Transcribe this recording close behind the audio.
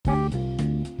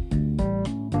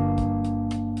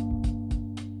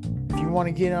You want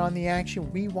to get on the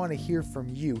action? We want to hear from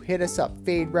you. Hit us up,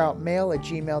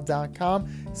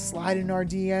 faderoutemail@gmail.com. Slide in our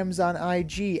DMs on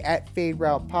IG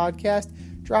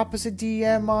 @FadeRoutePodcast. Drop us a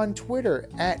DM on Twitter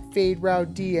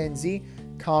 @FadeRouteDNZ.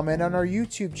 Comment on our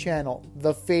YouTube channel,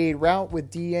 The Fade Route with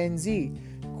DNZ.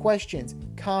 Questions,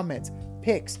 comments,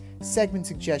 picks, segment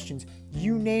suggestions,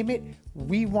 you name it,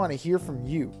 we want to hear from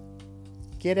you.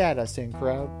 Get at us, in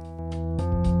crowd.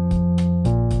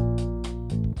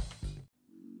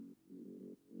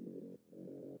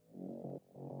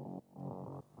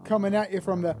 Coming at you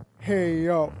from the Hey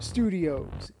Yo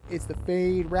Studios, it's The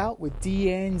Fade Route with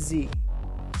DNZ.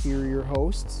 Here are your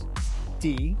hosts,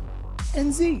 D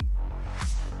and Z.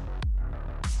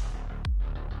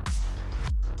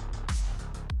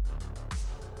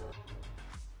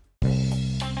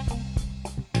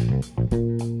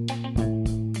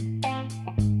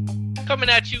 Coming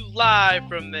at you live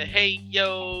from the Hey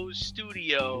Yo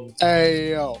Studio.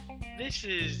 Hey Yo. This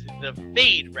is the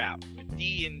Fade Route with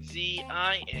D and Z.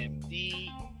 I am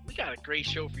D. We got a great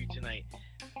show for you tonight.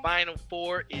 Final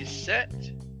Four is set.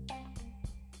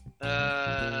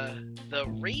 The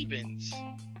Ravens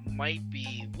might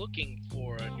be looking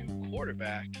for a new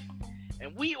quarterback.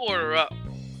 And we order up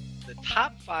the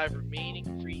top 5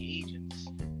 remaining free agents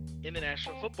in the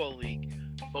National Football League.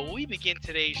 But we begin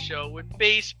today's show with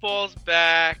baseball's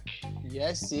back.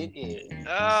 Yes, it is.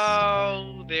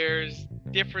 Oh, there's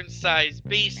different sized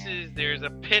bases. There's a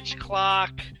pitch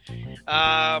clock.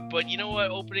 But you know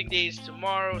what? Opening day is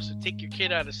tomorrow, so take your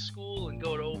kid out of school and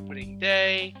go to opening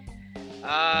day.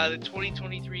 The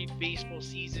 2023 baseball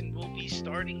season will be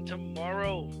starting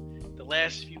tomorrow. The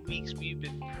last few weeks we've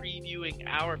been previewing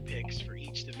our picks for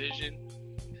each division.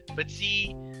 But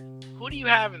see, who do you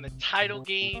have in the title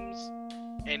games?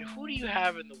 And who do you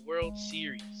have in the World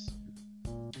Series?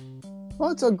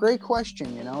 Well, it's a great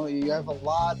question. You know, you have a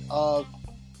lot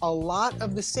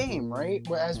of the same, right?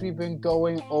 As we've been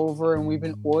going over and we've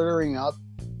been ordering up,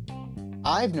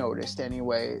 I've noticed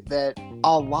anyway that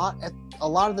a lot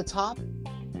of the top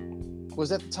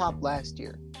was at the top last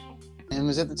year and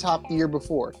was at the top the year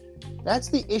before. That's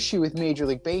the issue with Major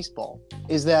League Baseball,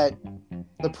 is that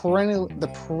the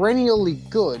perennially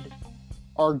good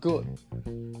are good.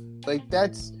 Like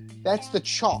that's the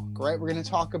chalk, right? We're going to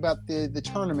talk about the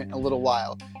tournament in a little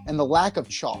while and the lack of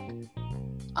chalk.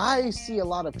 I see a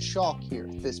lot of chalk here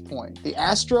at this point. The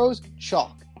Astros,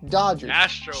 chalk. Dodgers,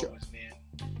 Astros, chalk. man.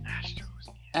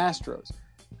 Astros,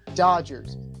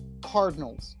 Dodgers,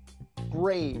 Cardinals,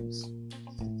 Braves.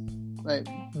 Like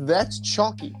that's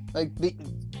chalky. Like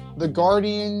the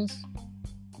Guardians,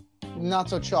 not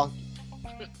so chalky.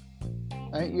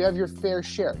 Right? You have your fair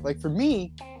share. Like for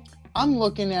me, I'm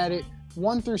looking at it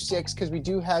 1 through 6 because we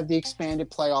do have the expanded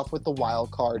playoff with the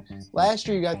wild card. Last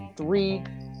year you got 3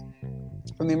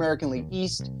 from the American League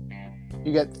East.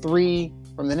 You got 3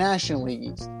 from the National League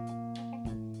East.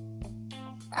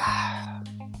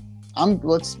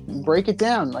 Let's break it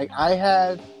down. Like I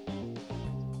have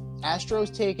Astros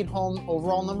taking home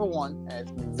overall number 1, and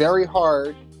it's very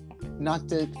hard not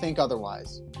to think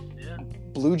otherwise. Yeah.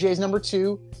 Blue Jays number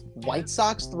 2, White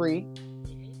Sox 3.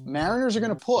 Mariners are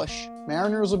going to push.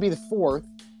 Mariners will be the 4th.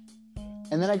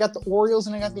 And then I got the Orioles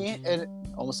and I got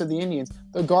almost said the Indians,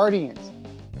 the Guardians.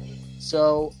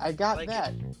 So I got like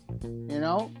that. You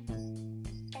know,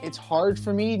 it's hard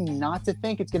for me not to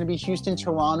think it's going to be Houston,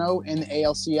 Toronto in the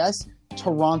ALCS.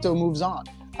 Toronto moves on.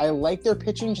 I like their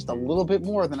pitching just a little bit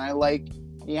more than I like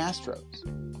the Astros.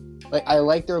 Like I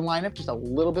like their lineup just a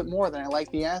little bit more than I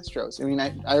like the Astros. I mean,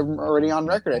 I'm already on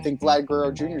record. I think Vlad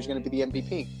Guerrero Jr. is going to be the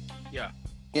MVP. Yeah.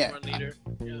 Yeah. Run leader.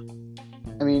 Yeah.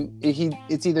 I mean,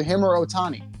 it's either him or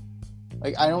Ohtani.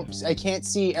 Like I can't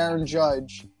see Aaron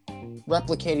Judge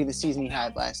replicating the season he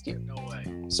had last year. No way.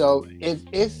 So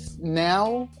if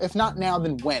not now,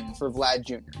 then when for Vlad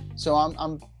Jr.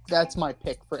 So that's my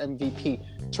pick for MVP.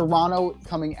 Toronto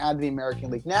coming out of the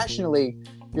American League. National League,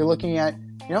 you're looking at,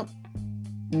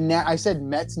 I said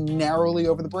Mets narrowly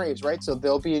over the Braves, right? So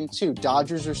they'll be in 2.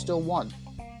 Dodgers are still 1.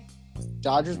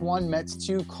 Dodgers 1, Mets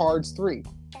 2, Cards 3.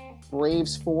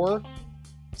 Braves 4,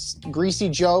 Greasy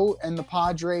Joe and the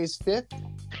Padres 5th.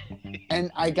 And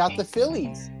I got the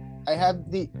Phillies. I have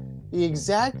the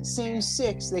exact same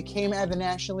 6 that came out of the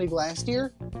National League last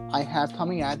year, I have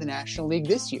coming out of the National League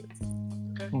this year.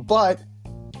 Okay. But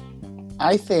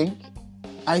I think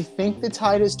the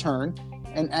tide has turned,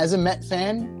 and as a Met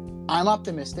fan, I'm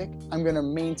optimistic. I'm going to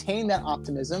maintain that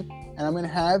optimism, and I'm going to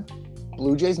have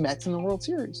Blue Jays Mets in the World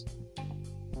Series.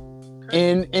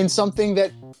 Okay. In something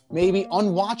that may be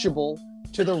unwatchable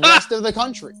to the rest of the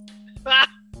country.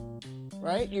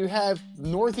 Right? You have the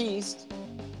Northeast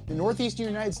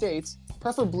United States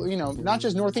preferably, not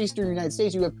just northeastern United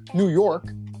States. You have New York.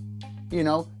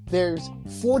 There's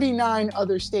 49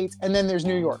 other states, and then there's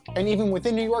New York. And even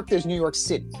within New York, there's New York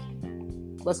City.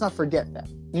 Let's not forget that.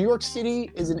 New York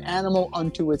City is an animal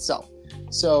unto itself.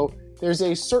 So there's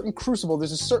a certain crucible,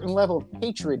 there's a certain level of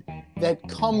hatred that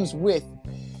comes with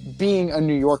being a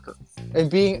New Yorker and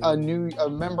being a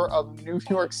member of New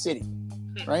York City,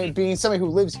 right? Being somebody who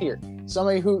lives here,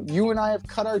 somebody who you and I have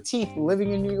cut our teeth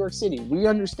living in New York City. We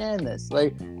understand this.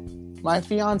 Like my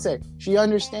fiance, she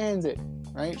understands it,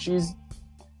 right?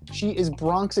 She is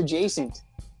Bronx adjacent,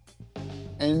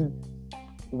 and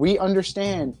we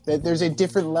understand that there's a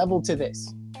different level to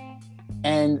this,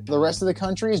 and the rest of the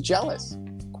country is jealous,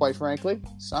 quite frankly.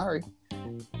 Sorry.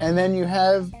 And then you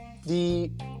have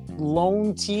the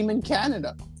lone team in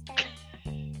Canada.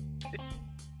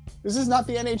 This is not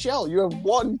the NHL. You have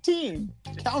one team.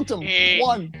 Count them.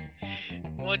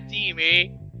 One team, eh?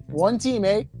 One team,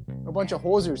 eh? A bunch of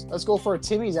hosers. Let's go for a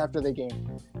Timmy's after the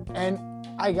game. And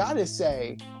I gotta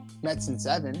say, Mets in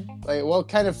 7. Like, what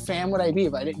kind of fan would I be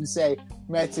if I didn't say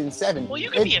Mets in 7? Well, you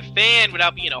can be a fan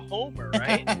without being a homer,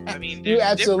 right? I mean, you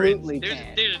absolutely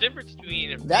can. There's a difference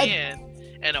between a fan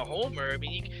and a homer. I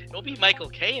mean, don't be Michael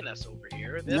K in us over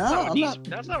here. That's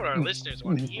not what our listeners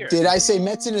want to hear. Did I say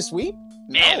Mets in a sweep?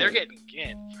 Man, they're getting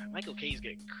Michael K's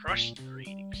getting crushed in the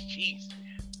ratings. Jeez.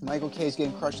 Michael K's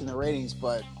getting crushed in the ratings,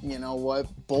 but you know what?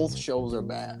 Both shows are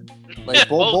bad. Like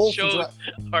both shows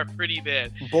are pretty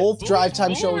bad. Both drive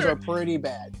time shows are pretty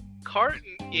bad.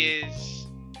 Carton is,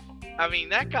 I mean,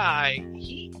 that guy.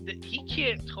 He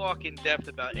can't talk in depth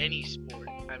about any sport.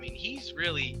 I mean, he's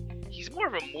more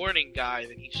of a morning guy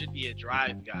than he should be a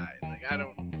drive guy. Like I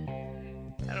don't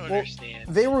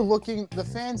understand. They were looking. The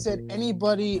fans said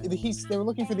anybody. They were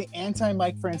looking for the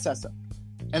anti-Mike Francesa,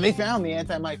 and they found the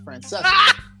anti-Mike Francesa.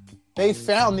 They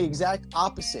found the exact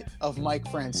opposite of Mike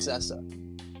Francesa.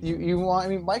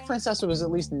 Mike Francesa was at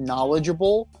least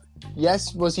knowledgeable.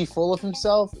 Yes, was he full of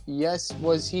himself? Yes,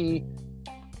 was he,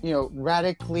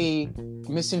 radically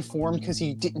misinformed because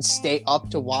he didn't stay up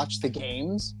to watch the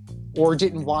games or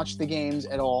didn't watch the games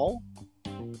at all?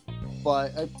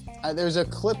 But there's a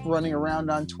clip running around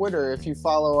on Twitter. If you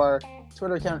follow our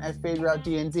Twitter account at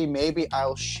FadeRouteDNZ, maybe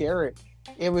I'll share it.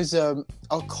 It was a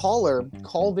caller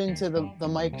called into the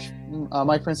Mike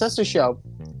Francesa show,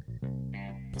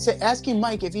 asking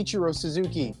Mike if Ichiro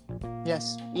Suzuki,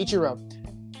 yes, Ichiro,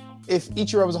 if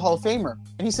Ichiro was a Hall of Famer.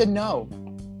 And he said no.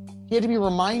 He had to be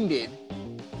reminded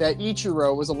that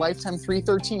Ichiro was a lifetime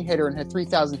 .313 hitter and had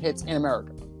 3,000 hits in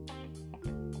America.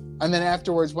 And then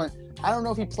afterwards went, I don't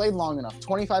know if he played long enough.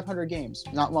 2,500 games,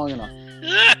 not long enough.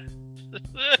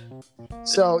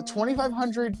 So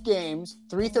 2,500 games,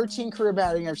 .313 career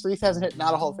batting average, 3,000 hit,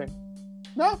 not a Hall of Fame.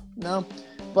 No.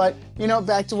 But,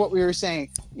 back to what we were saying,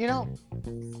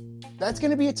 that's going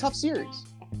to be a tough series.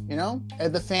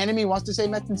 The fan in me wants to say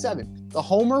Mets in 7. The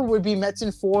homer would be Mets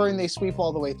in 4 and they sweep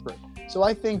all the way through. So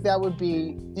I think that would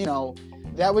be,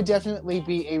 that would definitely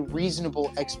be a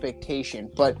reasonable expectation.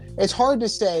 But it's hard to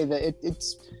say that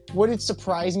would it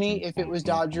surprise me if it was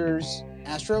Dodgers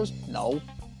Astros? No.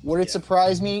 Would it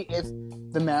surprise me if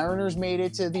the Mariners made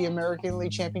it to the American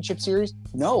League Championship Series?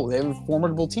 No, they have a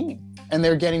formidable team, and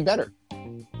they're getting better.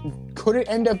 Could it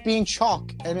end up being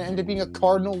chalk and end up being a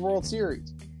Cardinal World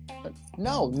Series? But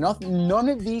no, none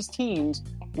of these teams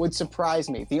would surprise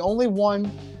me. The only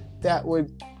one that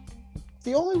would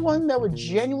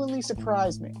genuinely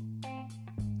surprise me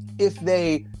if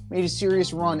they made a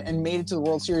serious run and made it to the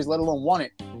World Series, let alone won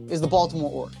it, is the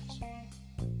Baltimore Orioles.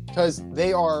 Because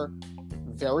they are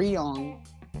very young,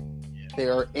 they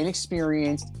are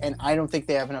inexperienced, and I don't think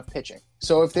they have enough pitching.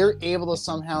 So if they're able to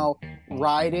somehow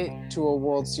ride it to a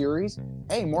World Series,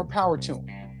 hey, more power to them.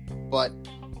 But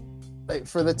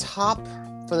for the top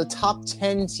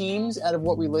 10 teams out of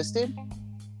what we listed,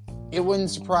 it wouldn't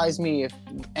surprise me if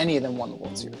any of them won the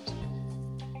World Series.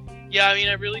 Yeah, I mean,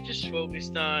 I really just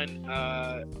focused on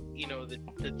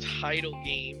the title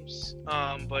games.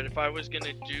 But if I was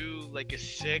gonna do like a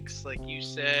 6, like you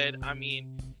said, I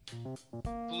mean,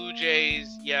 Blue Jays,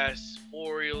 yes.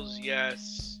 Orioles,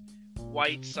 yes.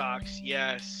 White Sox,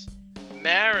 yes.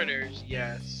 Mariners,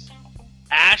 yes.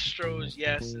 Astros,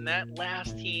 yes. And that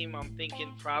last team, I'm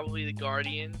thinking probably the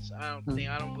Guardians. I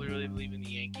don't really believe in the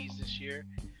Yankees this year.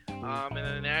 And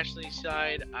then the National League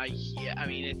side,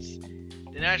 it's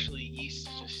the National League East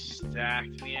is just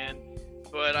stacked, man.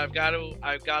 But I've got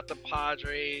the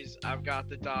Padres, I've got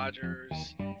the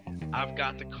Dodgers, I've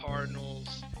got the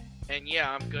Cardinals, and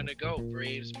yeah, I'm gonna go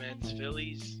Braves, Mets,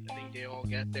 Phillies. I think they all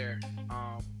get there.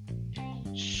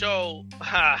 So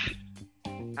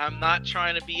I'm not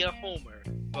trying to be a homer,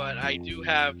 but I do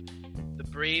have the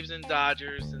Braves and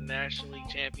Dodgers in the National League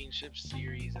Championship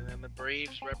Series, and then the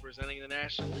Braves representing the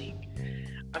National League.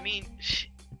 I mean,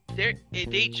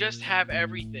 they just have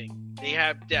everything. They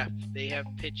have depth, they have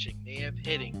pitching, they have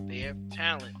hitting, they have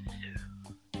talent.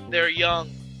 They're young.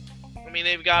 I mean,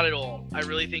 they've got it all. I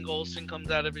really think Olsen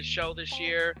comes out of his shell this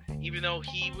year, even though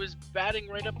he was batting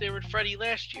right up there with Freddie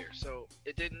last year. So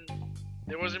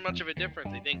there wasn't much of a difference.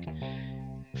 I think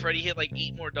Freddie hit like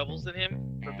 8 more doubles than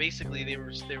him, but basically they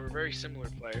were very similar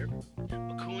player.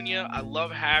 Acuna, I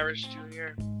love Harris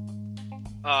Jr.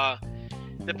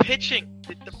 The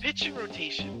pitching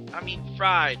rotation. I mean,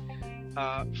 Fried,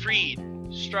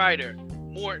 Strider,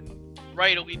 Morton,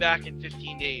 Wright will be back in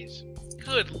 15 days.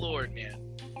 Good Lord, man.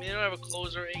 I mean, they don't have a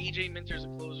closer. AJ Minter's a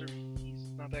closer.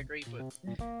 He's not that great, but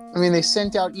I mean, they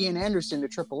sent out Ian Anderson to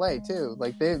AAA too.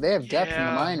 Like they have depth in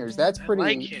the minors. That's pretty. I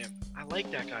like him. I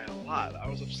like that guy a lot. I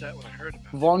was upset when I heard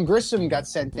about him. Vaughn Grissom got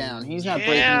sent down. He's not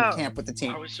breaking camp with the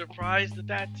team. I was surprised at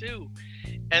that too.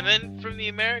 And then from the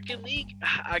American League,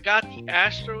 I got the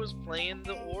Astros playing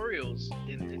the Orioles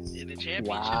in the championship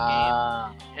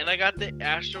game, and I got the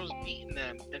Astros beating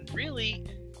them. And really,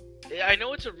 I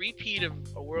know it's a repeat of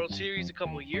a World Series a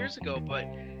couple of years ago, but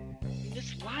in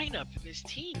this lineup, in this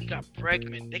team, you got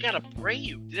Bregman, they got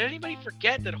Abreu. Did anybody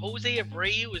forget that Jose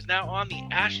Abreu is now on the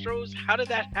Astros? How did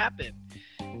that happen?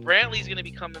 Brantley's going to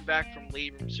be coming back from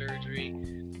labrum surgery.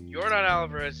 Yordan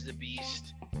Alvarez is a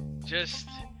beast.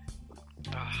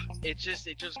 It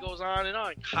just goes on and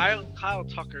on. Kyle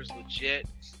Tucker's legit.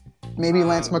 Maybe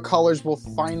Lance McCullers will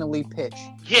finally pitch.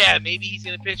 Yeah, maybe he's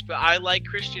going to pitch, but I like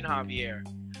Christian Javier.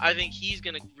 I think he's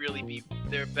going to really be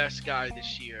their best guy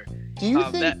this year. Do you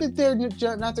think that they're,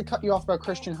 not to cut you off about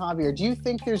Christian Javier, do you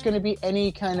think there's going to be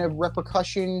any kind of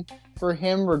repercussion for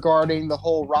him regarding the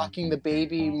whole rocking the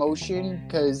baby motion?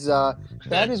 Because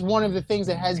that is one of the things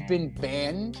that has been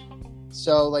banned.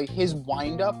 So, like, his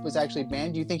wind-up was actually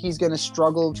banned. Do you think he's going to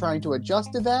struggle trying to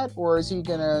adjust to that? Or is he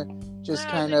going to just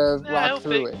rock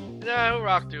through it? No, he'll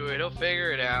rock through it. He'll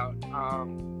figure it out.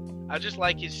 I just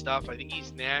like his stuff. I think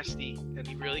he's nasty, and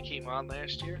he really came on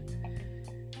last year.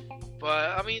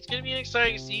 But, I mean, it's going to be an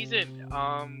exciting season.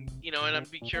 And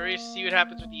I'd be curious to see what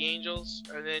happens with the Angels.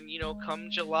 And then, come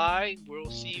July,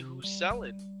 we'll see who's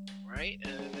selling, right?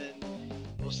 And then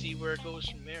we'll see where it goes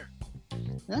from there.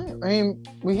 Yeah, I mean,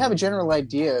 we have a general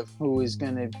idea of who is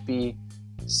going to be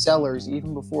sellers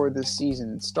even before the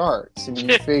season starts. I mean,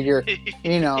 you figure,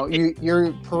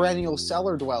 you're perennial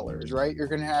cellar dwellers, right? You're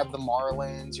going to have the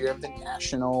Marlins, you have the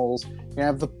Nationals, you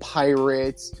have the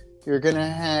Pirates, you're going to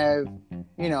have,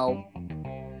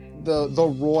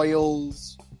 the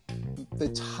Royals,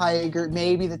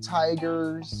 maybe the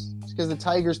Tigers, because the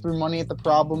Tigers threw money at the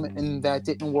problem and that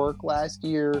didn't work last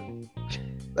year.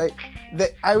 Like,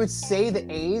 I would say the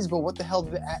A's, but what the hell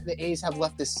do the A's have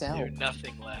left to sell? There's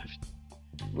nothing left.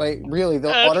 Like, really,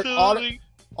 the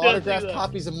autographed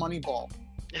copies of Moneyball.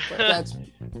 That's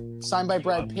signed by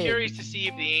Brad Pitt. I'm curious to see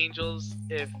if the Angels,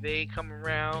 if they come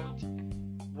around,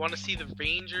 want to see the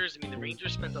Rangers. I mean, the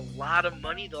Rangers spent a lot of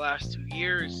money the last 2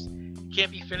 years. You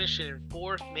can't be finishing in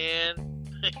 4th, man.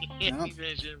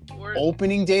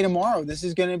 Opening day tomorrow. This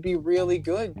is going to be really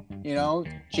good.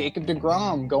 Jacob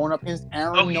deGrom going up against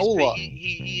Aaron Nola.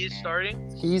 He is starting?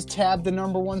 He's tabbed the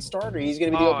number 1 starter. He's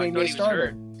going to be the opening day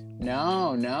starter.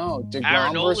 No.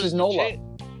 DeGrom versus Nola.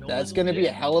 That's going to be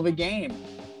a hell of a game.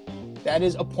 That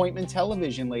is appointment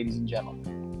television, ladies and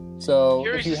gentlemen. So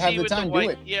if you have the time, do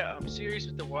it. Yeah, I'm curious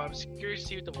to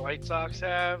see what the White Sox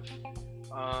have.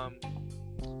 I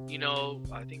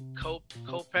think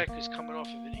Kopech is coming off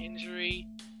of an injury,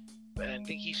 but I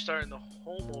think he's starting the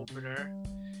home opener.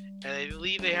 And I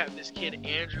believe they have this kid,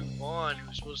 Andrew Vaughn,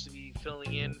 who's supposed to be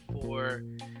filling in for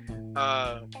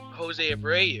Jose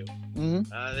Abreu.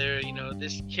 Mm-hmm.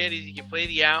 This kid, he can play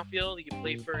the outfield, he can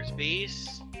play first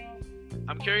base.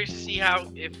 I'm curious to see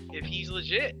if he's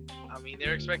legit. I mean,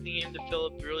 they're expecting him to fill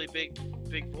a really big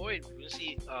void. We're going to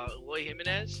see Eloy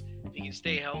Jimenez, if he can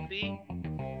stay healthy.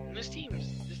 And this team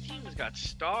has got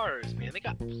stars, man. They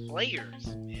got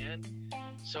players, man.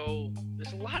 So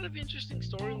there's a lot of interesting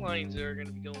storylines that are going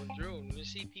to be going through, and we're going to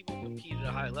see people compete at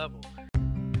a high level.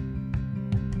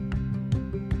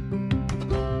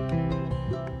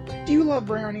 Do you love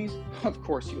brownies? Of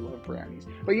course you love brownies.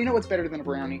 But you know what's better than a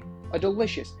brownie? A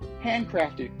delicious,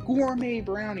 handcrafted, gourmet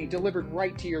brownie delivered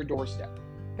right to your doorstep.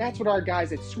 That's what our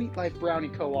guys at Sweet Life Brownie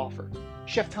Co. offer.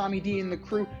 Chef Tommy D and the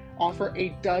crew offer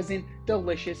a dozen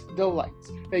delicious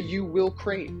delights that you will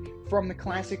crave, from the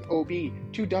classic OB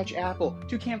to Dutch apple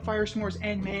to campfire s'mores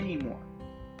and many more.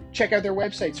 Check out their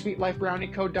website,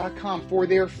 sweetlifebrownieco.com, for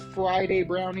their Friday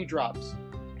brownie drops.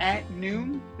 At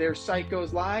noon, their site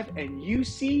goes live and you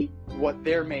see what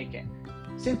they're making.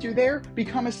 Since you're there,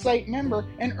 become a site member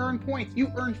and earn points.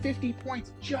 You earn 50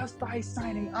 points just by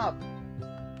signing up.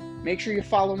 Make sure you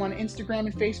follow them on Instagram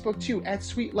and Facebook too at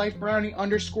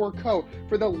sweetlifebrownie_co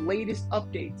for the latest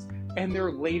updates and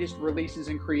their latest releases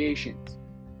and creations.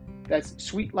 That's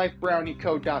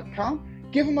sweetlifebrownieco.com.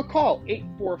 Give them a call,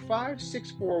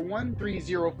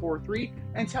 845-641-3043,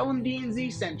 and tell them D&Z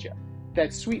sent you.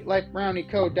 That's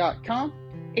sweetlifebrownieco.com,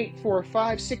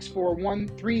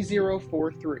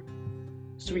 845-641-3043.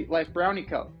 Sweet Life Brownie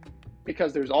Co.,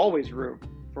 because there's always room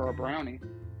for a brownie.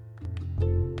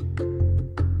 And,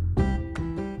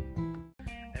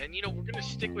 we're going to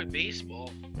stick with baseball.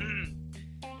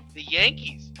 The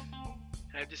Yankees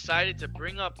have decided to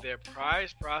bring up their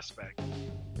prize prospect,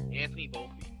 Anthony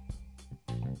Volpe.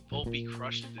 Volpe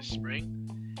crushed it this spring.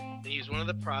 And he's one of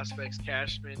the prospects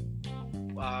Cashman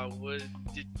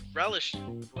did relish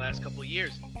the last couple of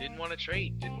years. Didn't want to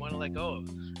trade, didn't want to let go of.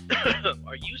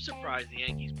 Are you surprised the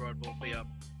Yankees brought Volpe up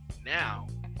now?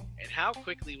 And how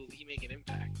quickly will he make an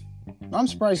impact? I'm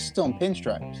surprised he's still in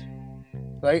pinstripes.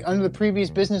 Right? Under the previous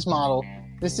business model,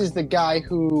 this is the guy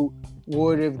who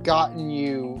would have gotten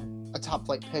you a top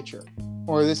flight pitcher.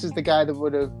 Or this is the guy that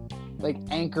would have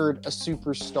anchored a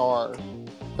superstar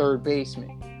third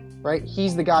baseman. Right?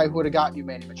 He's the guy who would have gotten you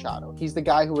Manny Machado. He's the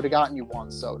guy who would have gotten you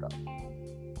Juan Soto.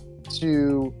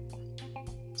 To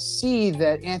see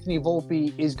that Anthony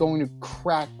Volpe is going to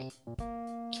crack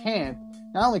camp,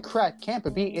 not only crack camp,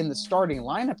 but be in the starting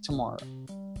lineup tomorrow.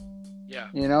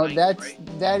 Yeah.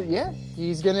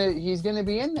 He's gonna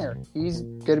be in there. He's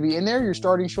gonna be in there, your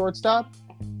starting shortstop.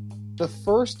 The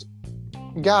first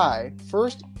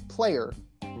player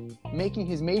making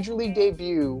his major league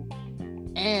debut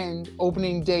and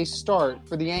opening day start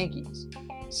for the Yankees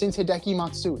since Hideki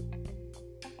Matsui.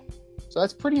 So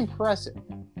that's pretty impressive.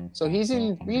 So he's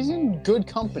in good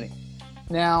company.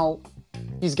 Now,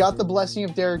 he's got the blessing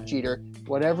of Derek Jeter,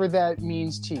 whatever that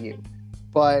means to you.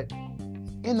 But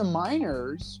in the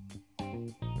minors,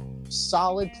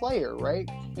 solid player, right?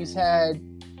 He's had,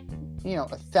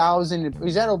 1,000.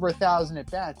 He's had over 1,000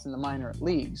 at bats in the minor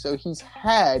league. So he's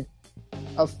had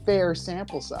a fair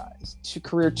sample size.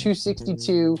 Career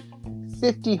 262,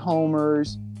 50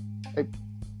 homers.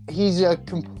 He's a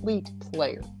complete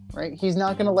player. Right? He's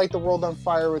not going to light the world on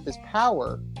fire with his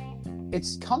power.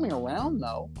 It's coming around,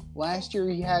 though. Last year,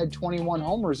 he had 21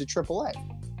 homers at AAA.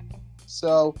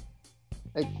 So,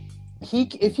 if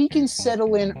he can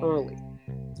settle in early,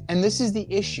 and this is the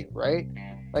issue, right?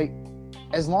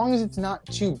 As long as it's not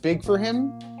too big for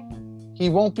him, he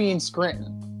won't be in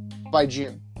Scranton by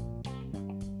June.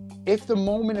 If the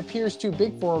moment appears too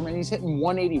big for him and he's hitting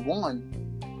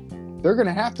 181, they're going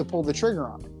to have to pull the trigger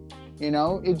on him.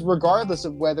 It's regardless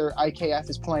of whether IKF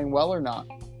is playing well or not.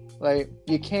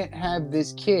 You can't have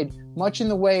this kid, much in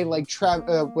the way with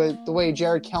the way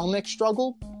Jared Kelenic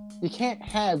struggled. You can't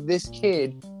have this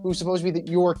kid who's supposed to be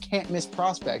your can't miss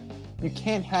prospect. You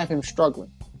can't have him struggling.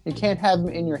 You can't have him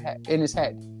in his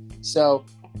head. So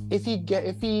if he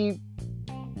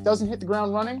doesn't hit the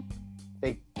ground running,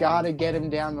 they gotta get him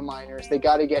down the minors. They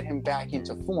gotta get him back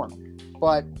into form.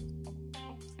 But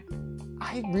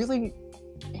I really.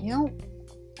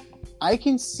 I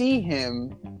can see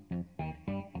him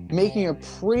making a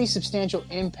pretty substantial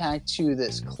impact to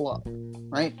this club,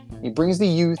 right? He brings the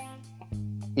youth,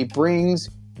 he brings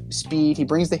speed, he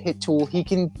brings the hit tool, he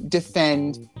can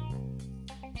defend.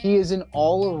 He is an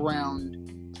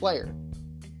all-around player.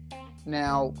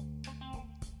 Now,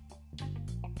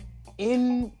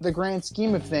 in the grand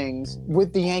scheme of things,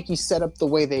 with the Yankees set up the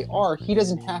way they are, he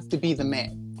doesn't have to be the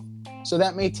man. So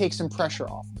that may take some pressure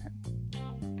off of him.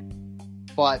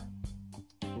 But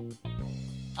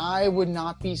I would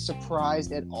not be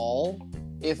surprised at all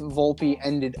if Volpe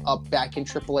ended up back in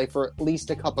AAA for at least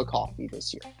a cup of coffee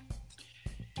this year.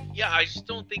 Yeah, I just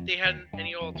don't think they had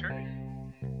any alternative.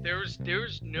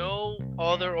 There's no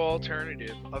other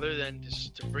alternative other than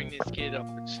just to bring this kid up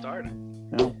and start him.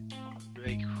 No.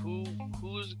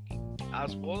 Who's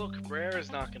Oswaldo Cabrera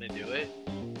is not going to do it.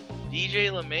 DJ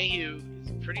LeMahieu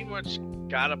is pretty much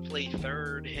got to play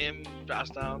third. Him, Josh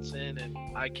Donaldson, and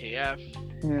IKF.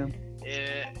 Yeah.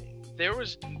 They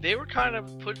were kind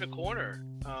of put in a corner.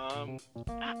 I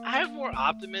have more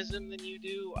optimism than you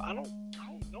do. I don't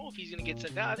know if he's going to get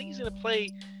sent down. I think he's going to play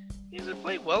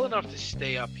well enough to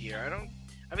stay up here.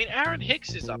 Aaron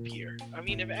Hicks is up here.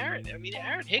 If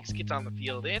Aaron Hicks gets on the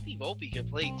field, Anthony Volpe can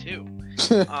play too.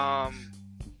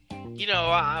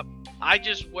 I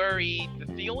just worry.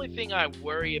 The only thing I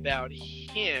worry about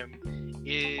him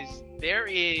is there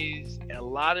is a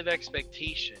lot of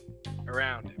expectation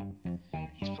around him.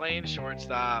 He's playing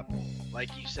shortstop.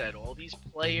 Like you said, all these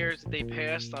players that they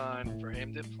passed on for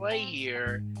him to play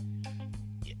here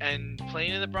and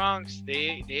playing in the Bronx,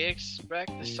 they expect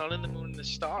the sun and the moon and the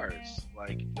stars.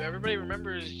 Like, everybody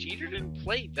remembers Jeter didn't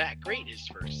play that great his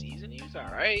first season. He was all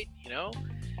right,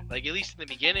 Like, at least in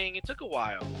the beginning, it took a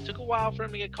while. It took a while for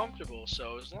him to get comfortable.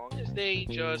 So as long as they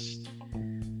just,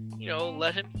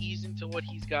 let him ease into what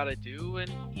he's got to do,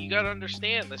 and you got to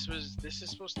understand, this is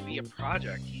supposed to be a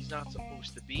project. He's not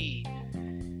supposed to be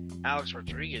Alex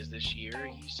Rodriguez this year.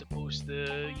 He's supposed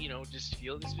to, just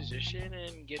field his position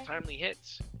and get timely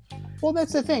hits. Well,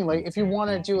 that's the thing. Like, if you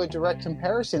want to do a direct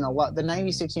comparison, the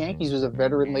 96 Yankees was a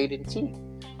veteran-laden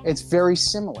team. It's very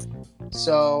similar.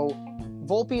 So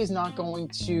Volpe is not going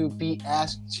to be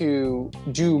asked to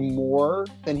do more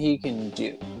than he can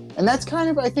do. And that's kind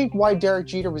of, I think, why Derek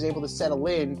Jeter was able to settle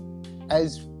in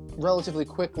as relatively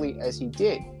quickly as he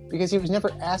did, because he was never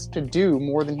asked to do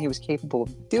more than he was capable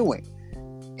of doing.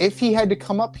 If he had to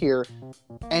come up here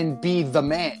and be the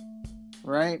man,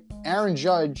 right? Aaron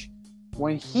Judge,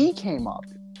 when he came up,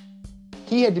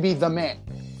 he had to be the man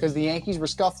because the Yankees were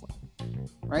scuffling,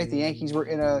 right? The Yankees were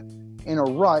in a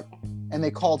rut, and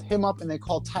they called him up and they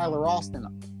called Tyler Austin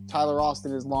up. Tyler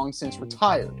Austin is long since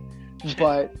retired,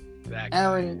 but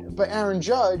Aaron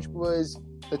Judge was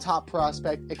the top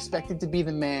prospect, expected to be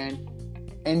the man,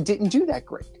 and didn't do that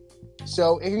great.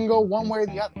 So it can go one way or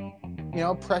the other.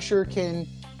 Pressure can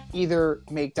either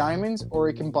make diamonds or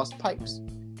it can bust pipes.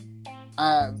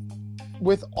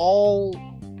 With all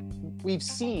we've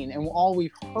seen and all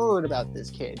we've heard about this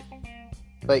kid,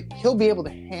 like, he'll be able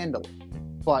to handle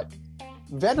it. But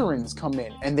veterans come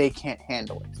in and they can't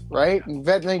handle it, right?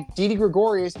 Like Didi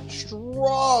Gregorius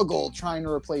struggled trying to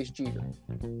replace Jeter.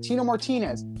 Tino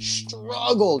Martinez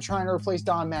struggled trying to replace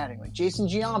Don Mattingly. Jason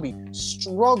Giambi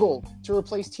struggled to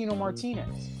replace Tino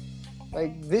Martinez.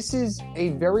 Like, this is a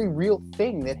very real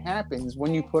thing that happens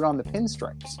when you put on the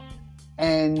pinstripes.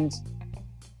 And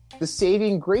the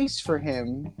saving grace for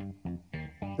him,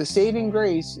 is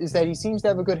that he seems to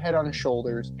have a good head on his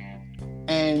shoulders,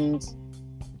 and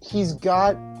he's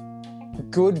got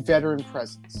good veteran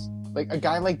presence. Like, a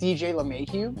guy like DJ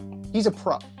LeMahieu, he's a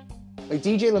pro. Like,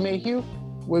 DJ LeMahieu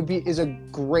is a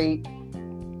great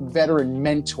veteran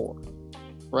mentor,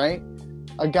 right?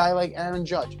 A guy like Aaron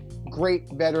Judge,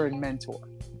 great veteran mentor.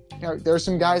 There are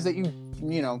some guys that you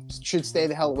should stay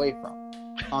the hell away from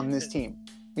on this team.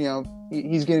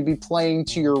 He's going to be playing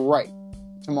to your right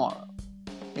tomorrow.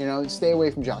 Stay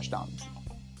away from Josh Donaldson.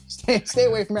 Stay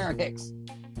away from Aaron Hicks.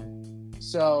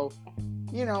 So,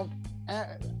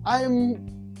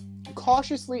 I'm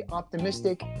cautiously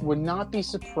optimistic, would not be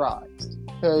surprised,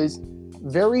 because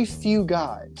very few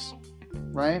guys,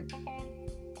 right?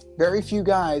 Very few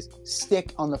guys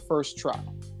stick on the first try.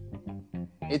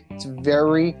 It's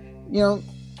very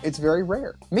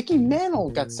rare. Mickey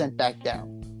Mantle got sent back down.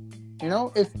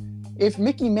 If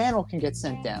Mickey Mantle can get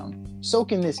sent down, so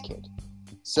can this kid.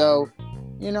 So,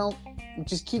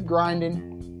 just keep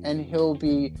grinding, and he'll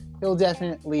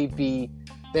definitely be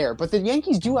there. But the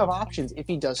Yankees do have options if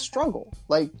he does struggle.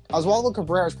 Like, Oswaldo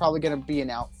Cabrera is probably going to be an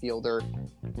outfielder.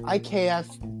 IKF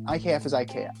is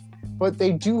IKF. But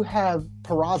they do have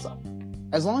Peraza.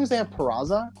 As long as they have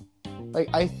Peraza, like,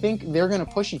 I think they're going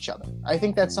to push each other. I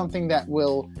think that's something that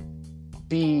will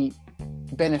be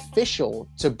beneficial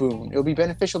to Boone. It'll be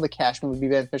beneficial to Cashman. It'll be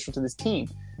beneficial to this team,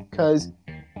 because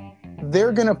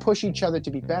they're going to push each other to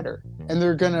be better, and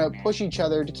they're going to push each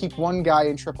other to keep one guy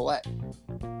in AAA.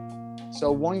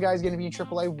 So one guy's going to be in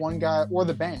AAA, one guy, or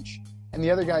the bench, and the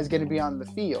other guy's going to be on the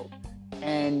field,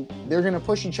 and they're going to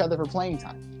push each other for playing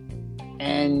time.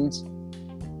 And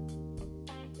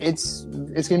it's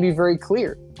going to be very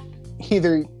clear.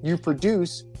 Either you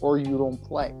produce or you don't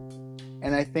play.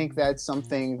 And I think that's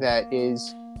something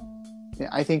that's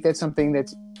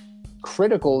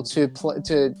critical to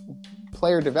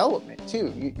player development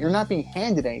too. You're not being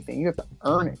handed anything. You have to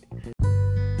earn it.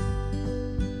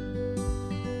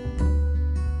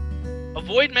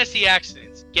 Avoid messy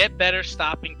accidents. Get better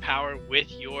stopping power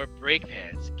with your brake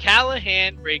pads.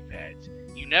 Callahan brake pads.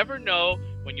 You never know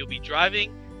when you'll be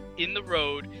driving in the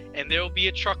road and there will be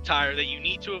a truck tire that you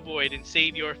need to avoid and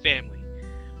save your family.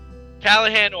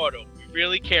 Callahan Auto. We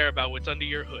really care about what's under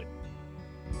your hood.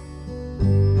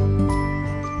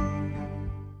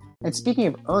 And speaking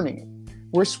of earning it,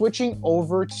 we're switching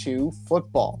over to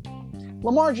football.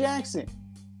 Lamar Jackson.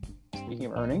 Speaking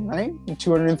of earning, right?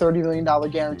 $230 million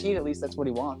guaranteed, at least that's what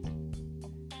he wants.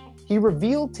 He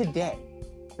revealed today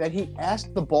that he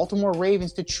asked the Baltimore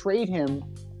Ravens to trade him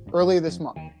earlier this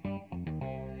month.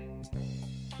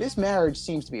 This marriage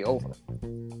seems to be over.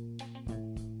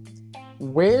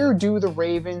 Where do the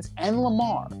Ravens and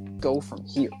Lamar go from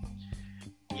here?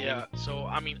 Yeah, so,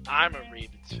 I mean, I'm a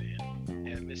Ravens fan,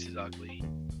 and this is ugly.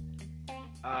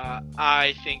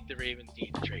 I think the Ravens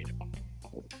need to trade him.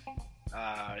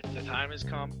 The time has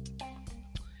come.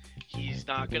 He's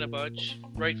not going to budge,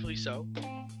 rightfully so.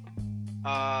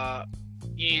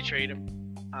 You need to trade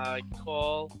him.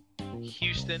 Call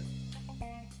Houston.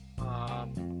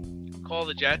 Call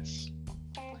the Jets.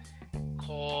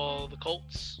 Call the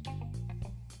Colts.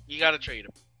 You got to trade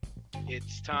him.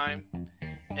 It's time.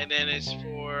 And then as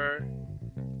for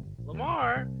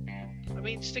Lamar, I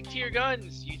mean, stick to your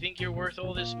guns. You think you're worth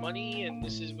all this money and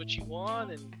this is what you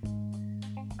want,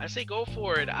 and I say go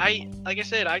for it. Like I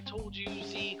said, I told you,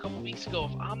 a couple weeks ago,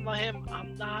 if I'm not him,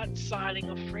 I'm not signing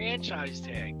a franchise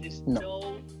tag. There's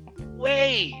no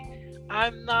way.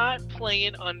 I'm not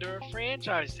playing under a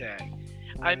franchise tag.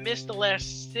 I missed the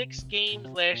last 6 games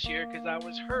last year because I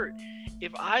was hurt.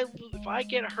 If I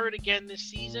get hurt again this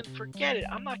season, forget it.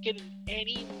 I'm not getting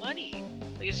any money.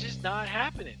 Like, it's just not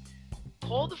happening.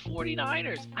 Call the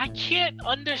 49ers. I can't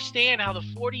understand how the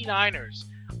 49ers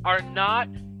are not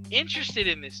interested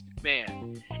in this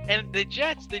man. And the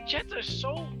Jets are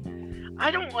so,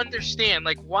 I don't understand.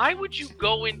 Like, why would you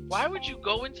go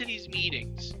into these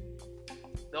meetings,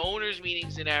 the owners'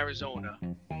 meetings in Arizona,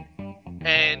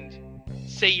 and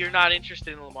say you're not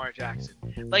interested in Lamar Jackson?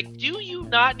 Like, do you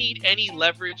not need any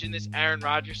leverage in this Aaron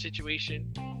Rodgers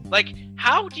situation? Like,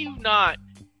 how do you not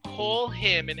call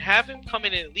him and have him come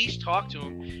in and at least talk to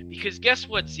him? Because guess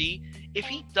what, Z? If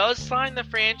he does sign the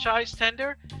franchise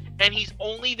tender and he's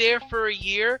only there for a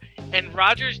year and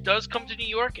Rodgers does come to New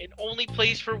York and only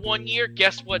plays for 1 year,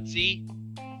 guess what, Z?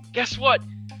 Guess what?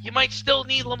 You might still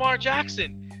need Lamar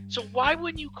Jackson. So why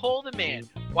wouldn't you call the man?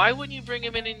 Why wouldn't you bring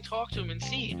him in and talk to him and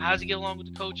see how does he get along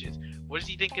with the coaches? What does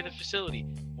he think of the facility?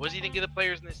 What does he think of the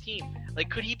players in this team? Like,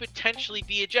 could he potentially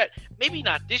be a Jet? Maybe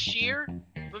not this year,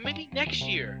 but maybe next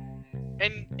year.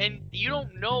 And you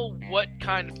don't know what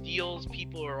kind of deals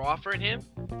people are offering him.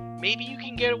 Maybe you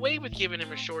can get away with giving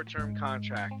him a short-term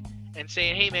contract and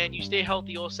saying, hey, man, you stay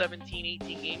healthy all 17,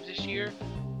 18 games this year,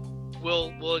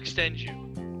 we'll extend you.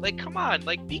 Like, come on,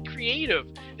 like, be creative.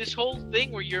 This whole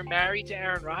thing where you're married to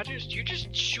Aaron Rodgers, you're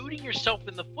just shooting yourself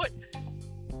in the foot.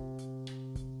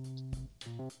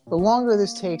 The longer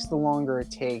this takes, the longer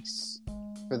it takes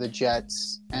for the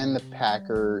Jets and the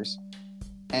Packers.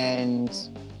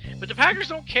 But the Packers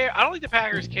don't care. I don't think the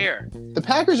Packers care. The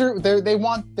Packers they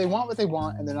want what they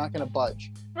want, and they're not going to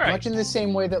budge. Right. Much in the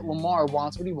same way that Lamar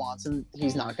wants what he wants, and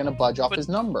he's not going to budge off his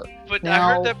number. But now,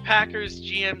 I heard the Packers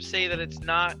GM say that it's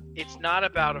not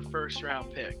about a first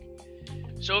round pick.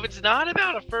 So if it's not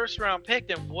about a first round pick,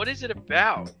 then what is it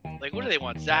about? Like, what do they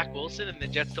want? Zach Wilson, and the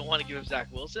Jets don't want to give him Zach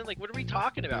Wilson? Like, what are we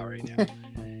talking about right now?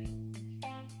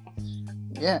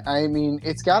 Yeah, I mean,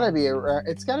 it's got to be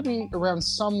around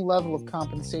some level of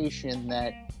compensation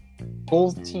that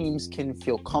both teams can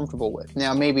feel comfortable with.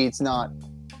 Now, maybe it's not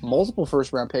multiple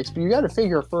first-round picks, but you got to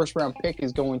figure a first-round pick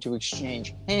is going to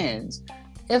exchange hands.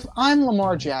 If I'm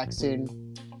Lamar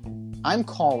Jackson, I'm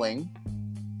calling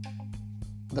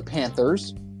the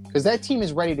Panthers because that team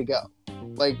is ready to go.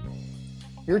 Like,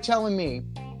 you're telling me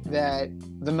that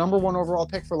the number 1 overall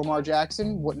pick for Lamar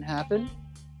Jackson wouldn't happen?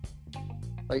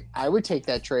 Like, I would take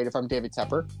that trade if I'm David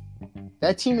Tepper.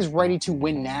 That team is ready to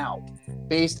win now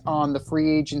based on the free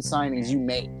agent signings you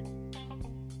made.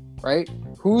 Right?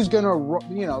 Who's going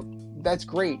to, that's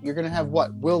great. You're going to have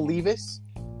what? Will Levis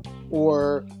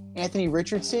or Anthony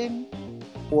Richardson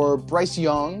or Bryce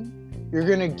Young. You're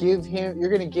going to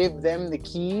give them the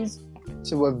keys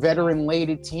to a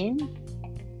veteran-laden team?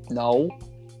 No.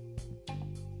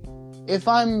 If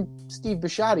I'm Steve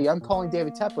Bisciotti, I'm calling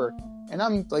David Tepper, and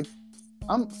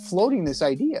I'm floating this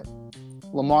idea.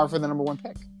 Lamar for the number 1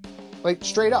 pick. Like,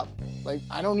 straight up. Like,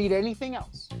 I don't need anything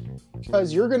else.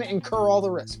 Because you're going to incur all the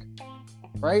risk.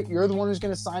 Right? You're the one who's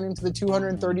going to sign into the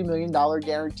 $230 million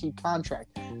guaranteed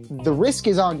contract. The risk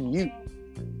is on you.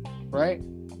 Right?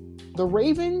 The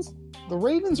Ravens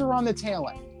are on the tail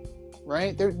end.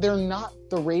 Right? They're not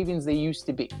the Ravens they used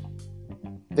to be.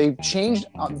 They've changed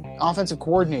offensive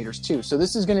coordinators too. So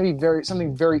this is going to be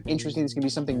something very interesting. It's going to be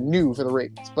something new for the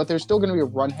Ravens. But they're still going to be a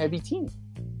run-heavy team,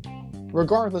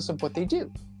 regardless of what they do.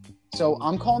 So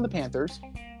I'm calling the Panthers.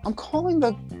 I'm calling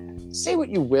say what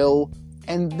you will,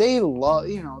 and they love,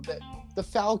 the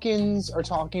Falcons are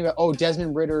talking about,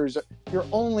 Desmond Ritter's, you're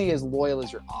only as loyal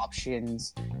as your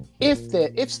options. If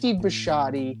Steve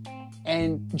Bisciotti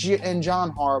and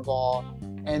John Harbaugh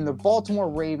and the Baltimore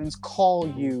Ravens call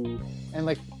you and,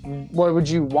 like, what would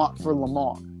you want for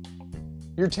Lamar?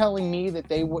 You're telling me that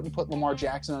they wouldn't put Lamar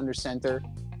Jackson under center?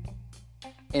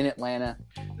 in Atlanta.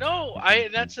 No,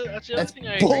 that's the other thing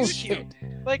I bullshit. agree with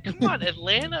you. Like, come on,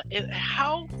 Atlanta.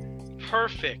 How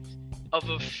perfect of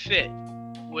a fit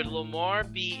would Lamar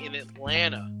be in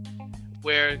Atlanta,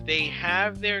 where they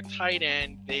have their tight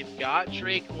end, they've got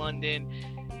Drake London,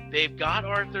 they've got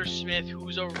Arthur Smith,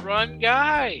 who's a run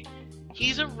guy.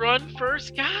 He's a run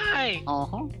first guy.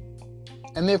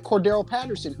 And they have Cordero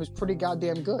Patterson, who's pretty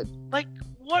goddamn good. Like,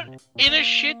 what in a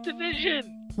shit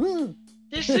division?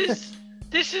 This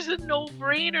is a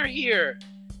no-brainer here.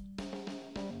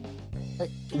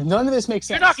 Like, none of this makes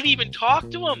sense. You're not going to even talk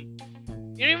to him.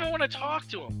 You don't even want to talk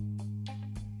to him.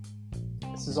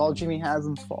 This is all Jimmy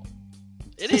Haslam's fault.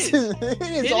 It is. Jimmy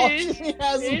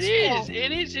Haslam's fault.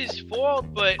 It is his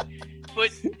fault, but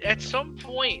at some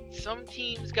point, some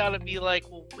teams got to be like,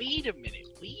 well, wait a minute.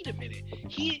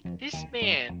 This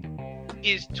man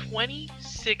is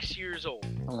 26 years old.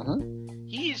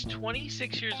 He is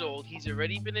 26 years old. He's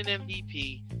already been an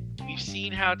MVP. We've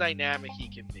seen how dynamic he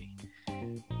can be.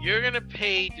 You're going to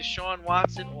pay Deshaun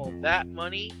Watson all that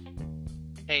money,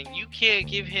 and you can't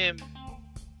give him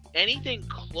anything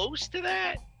close to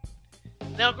that?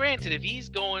 Now, granted, if he's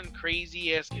going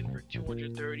crazy asking for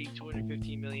 $230,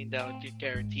 $215 million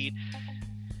guaranteed,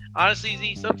 honestly,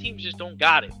 Z, some teams just don't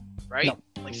got it, right? No.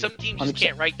 Like, some teams just 100%.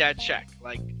 can't write that check.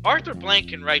 Like, Arthur Blank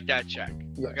can write that check,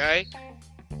 Yes. okay?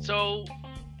 So,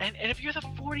 and if you're the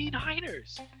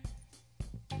 49ers,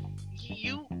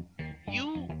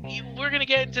 we're going to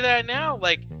get into that now.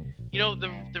 Like, you know,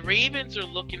 the Ravens are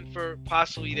looking for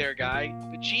possibly their guy.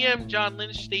 The GM, John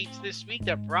Lynch, states this week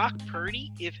that Brock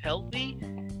Purdy, if healthy,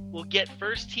 will get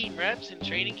first-team reps in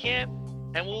training camp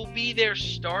and will be their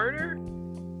starter.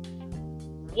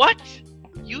 What?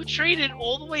 You traded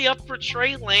all the way up for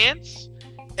Trey Lance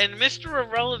and Mr.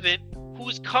 Irrelevant,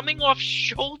 who's coming off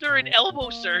shoulder and elbow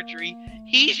surgery.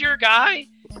 He's your guy,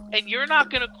 and you're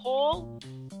not going to call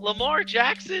Lamar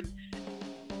Jackson?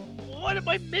 What am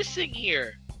I missing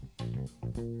here?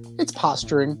 It's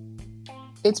posturing.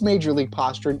 It's Major League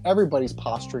posturing. Everybody's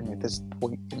posturing at this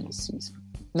point in the season.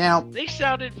 Now, they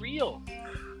sounded real.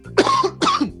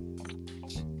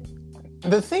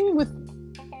 The thing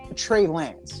with Trey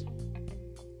Lance,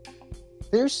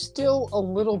 there's still a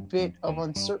little bit of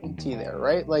uncertainty there,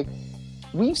 right? Like,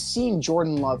 we've seen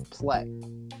Jordan Love play.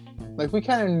 Like, we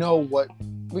kind of know what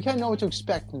to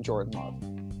expect from Jordan Love.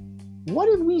 What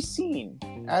have we seen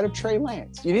out of Trey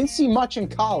Lance? You didn't see much in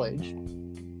college,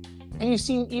 and you've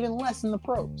seen even less in the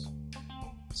pros.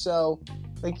 So,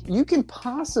 like, you can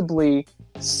possibly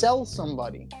sell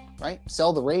somebody, right?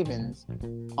 Sell the Ravens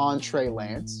on Trey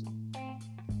Lance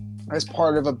as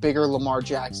part of a bigger Lamar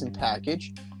Jackson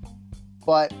package.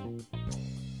 But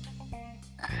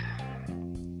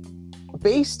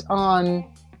based on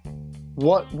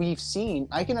what we've seen,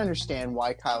 I can understand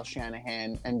why Kyle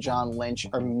Shanahan and John Lynch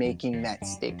are making that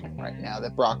statement right now,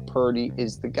 that Brock Purdy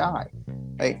is the guy.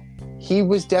 Like, he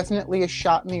was definitely a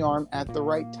shot in the arm at the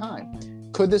right time.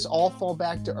 Could this all fall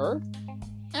back to earth?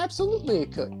 Absolutely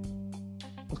it could.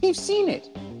 We've seen it.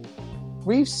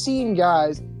 We've seen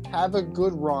guys have a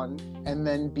good run and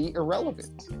then be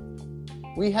irrelevant.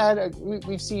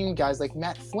 We've seen guys like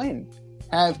Matt Flynn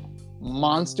have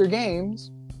monster games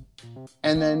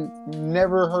and then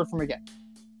never heard from again.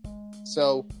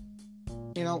 So,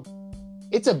 you know,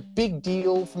 it's a big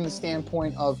deal from the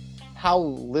standpoint of how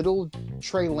little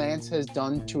Trey Lance has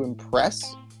done to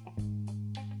impress.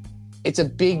 It's a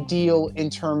big deal in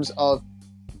terms of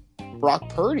Brock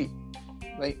Purdy,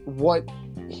 like what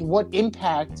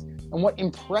impact and what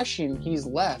impression he's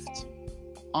left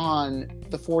on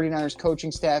the 49ers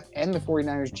coaching staff and the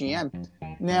 49ers GM.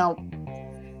 Now,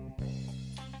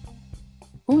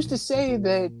 who's to say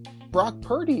that Brock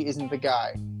Purdy isn't the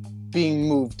guy being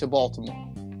moved to Baltimore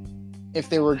if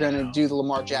they were going to do the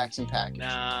Lamar Jackson package?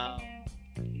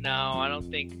 No, I don't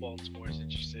think Baltimore's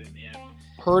interested in him.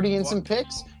 Purdy and some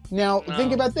picks? Now,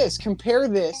 think about this. Compare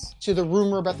this to the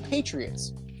rumor about the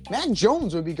Patriots. Mac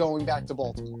Jones would be going back to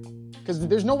Baltimore because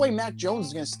there's no way Mac Jones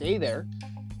is going to stay there.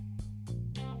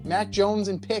 Mac Jones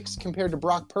and picks compared to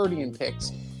Brock Purdy and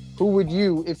picks. Who would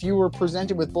you, if you were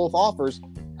presented with both offers,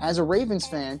 as a Ravens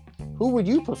fan, who would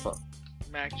you prefer?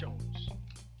 Mac Jones.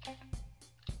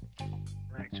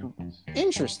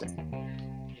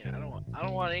 Interesting. Yeah, I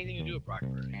don't want anything to do with Brock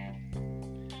Purdy.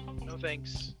 No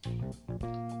thanks.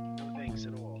 No thanks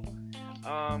at all.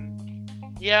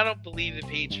 Yeah, I don't believe the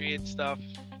Patriots stuff.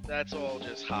 That's all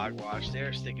just hogwash.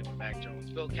 They're sticking with Mac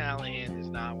Jones. Bill Callahan does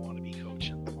not want to be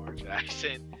coaching Lamar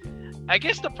Jackson. I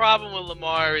guess the problem with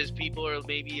Lamar is people are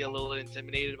maybe a little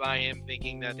intimidated by him,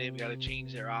 thinking that they've got to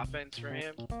change their offense for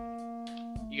him.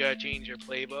 You got to change your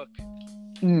playbook.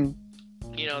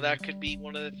 You know, that could be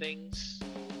one of the things.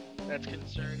 that's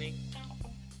concerning.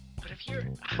 But if you're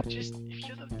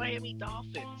the Miami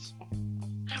Dolphins,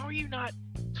 how are you not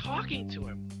talking to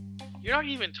him? You're not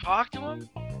even talking to him.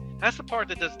 That's the part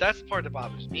that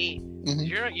bothers me. Mhm.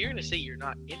 You're gonna say you're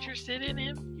not interested in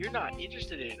him. You're not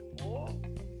interested in him at all.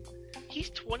 He's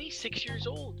 26 years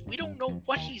old. We don't know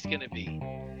what he's gonna be.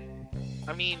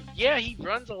 I mean, yeah, he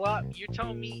runs a lot. You're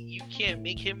telling me you can't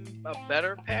make him a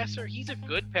better passer? He's a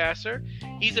good passer.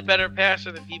 He's a better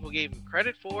passer than people gave him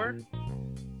credit for.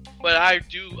 But I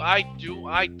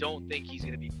don't think he's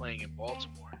gonna be playing in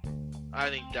Baltimore. I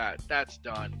think that's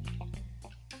done.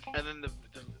 And then the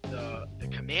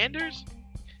Commanders,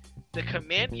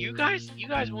 you guys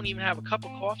won't even have a cup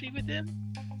of coffee with him.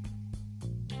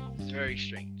 It's very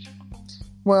strange.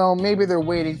 Well, maybe they're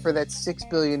waiting for that $6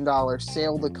 billion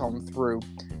sale to come through,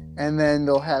 and then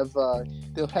they'll have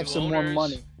some more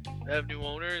money. They have new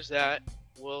owners that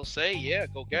will say, "Yeah,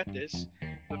 go get this."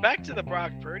 But back to the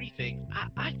Brock Purdy thing,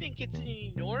 I think it's an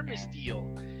enormous deal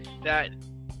that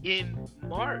in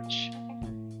March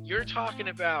you're talking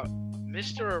about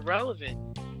Mr.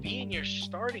 Irrelevant being your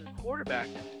starting quarterback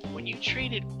when you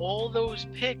traded all those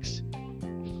picks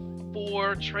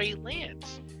for Trey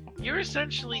Lance. You're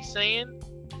essentially saying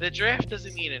the draft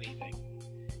doesn't mean anything.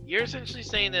 You're essentially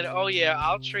saying that, oh yeah,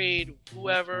 I'll trade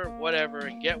whoever, whatever,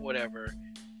 and get whatever.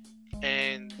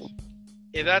 And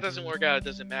if that doesn't work out, it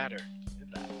doesn't matter.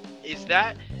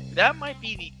 That might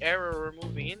be the era we're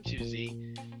moving into,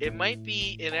 Z. It might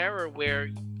be an era where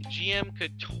GM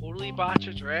could totally botch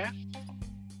a draft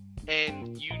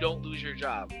and you don't lose your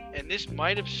job. And this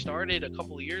might have started a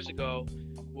couple of years ago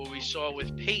what we saw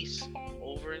with Pace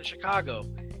over in Chicago.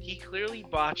 He clearly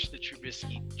botched the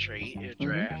Trubisky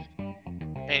draft.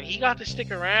 And he got to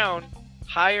stick around,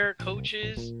 hire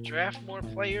coaches, draft more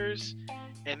players,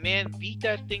 and man, beat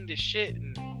that thing to shit.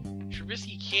 And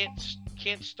Trubisky can't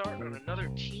start on another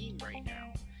team right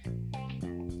now.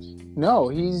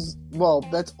 No,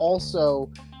 that's also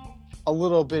a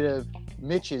little bit of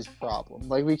Mitch's problem.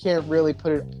 Like, we can't really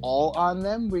put it all on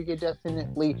them. We could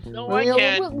definitely...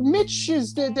 Mitch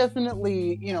is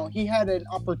definitely, he had an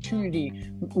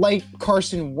opportunity, like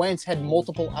Carson Wentz had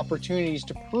multiple opportunities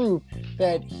to prove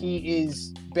that he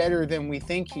is better than we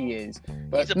think he is.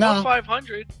 But he's above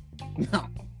 500. No.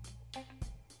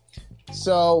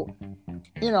 So,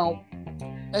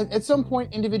 at some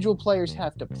point, individual players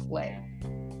have to play.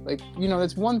 Like,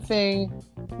 that's one thing,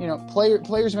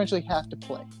 players eventually have to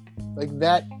play. Like,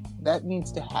 that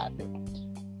needs to happen.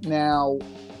 Now,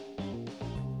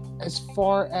 as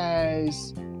far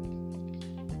as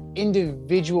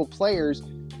individual players,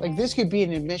 like, this could be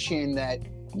an admission that,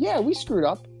 yeah, we screwed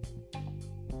up.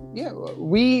 Yeah,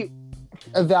 we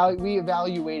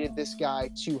evaluated this guy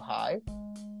too high,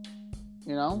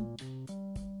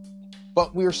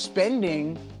 but we're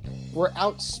outspending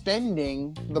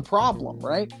the problem,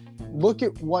 right? Look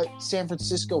at what San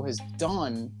Francisco has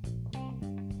done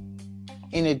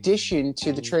in addition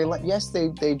to the Trey Lance. Yes,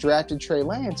 they drafted Trey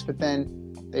Lance, but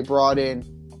then they brought in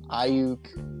Ayuk,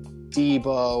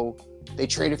 Debo. They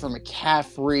traded for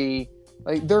McCaffrey.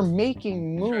 Like, they're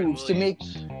making moves to make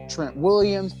Trent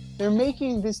Williams. They're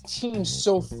making this team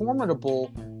so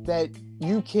formidable that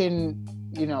you can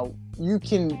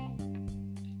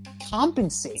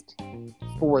compensate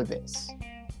for this.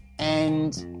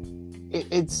 And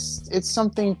it's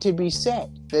something to be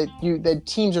said that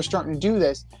teams are starting to do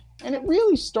this. And it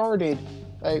really started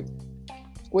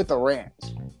with the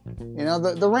Rams.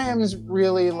 The Rams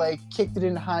really kicked it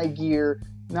in high gear,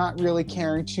 not really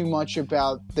caring too much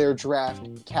about their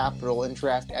draft capital and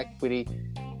draft equity.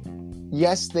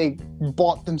 Yes, they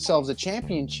bought themselves a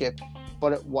championship,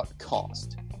 but at what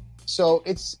cost? So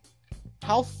it's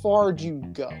how far do you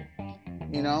go?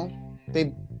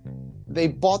 They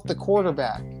bought the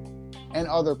quarterback and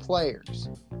other players.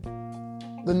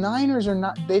 The Niners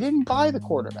they didn't buy the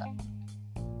quarterback.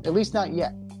 At least not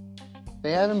yet.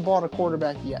 They haven't bought a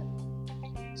quarterback yet.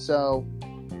 So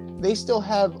they still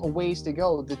have a ways to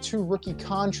go. The 2 rookie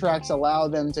contracts allow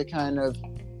them to kind of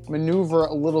maneuver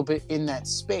a little bit in that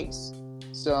space.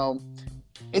 So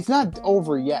it's not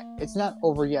over yet. It's not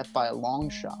over yet by a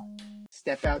long shot.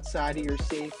 Step outside of your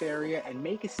safe area and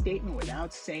make a statement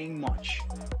without saying much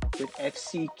with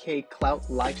FCK Clout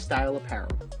Lifestyle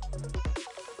Apparel.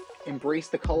 Embrace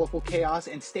the colorful chaos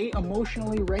and stay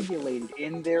emotionally regulated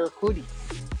in their hoodies,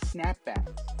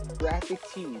 snapbacks, graphic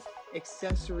tees,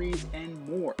 accessories, and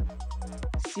more.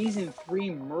 Season 3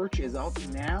 merch is up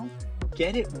now.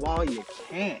 Get it while you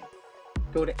can.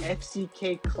 Go to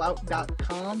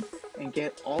fckclout.com and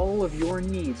get all of your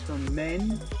needs from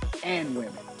men and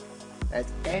women.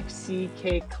 That's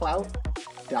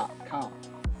fckclout.com.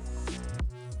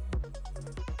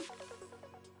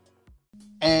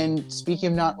 And speaking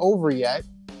of not over yet,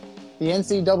 the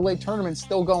NCAA tournament's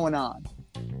still going on.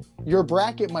 Your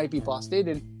bracket might be busted,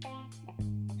 and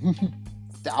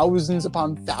thousands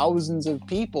upon thousands of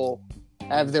people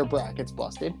have their brackets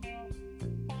busted.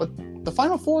 But the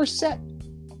Final Four is set.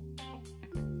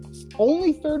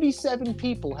 Only 37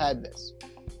 people had this.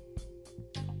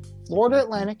 Florida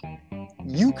Atlantic,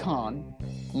 UConn,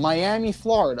 Miami,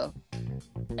 Florida,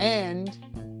 and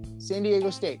San Diego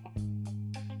State.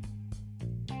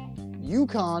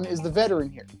 UConn is the veteran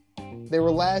here. They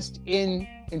were last in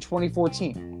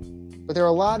 2014. But there are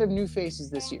a lot of new faces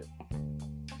this year.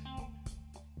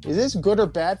 Is this good or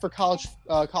bad for college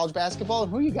basketball?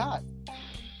 And who you got?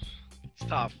 It's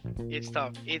tough. It's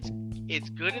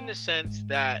good in the sense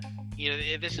that, you know,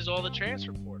 this is all the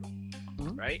transfer portal,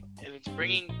 right? And it's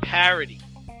bringing parity.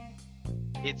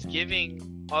 It's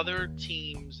giving other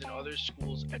teams and other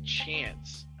schools a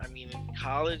chance. I mean, in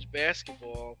college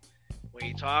basketball, when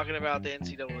you're talking about the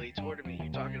NCAA tournament,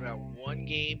 you're talking about one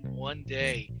game, one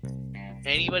day.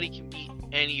 Anybody can beat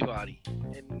anybody.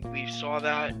 And we saw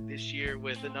that this year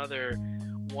with another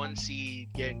 1 seed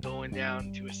going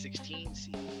down to a 16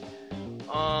 seed.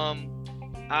 I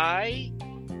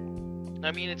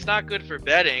mean, it's not good for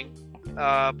betting,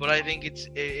 but I think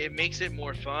it makes it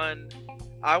more fun.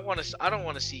 I don't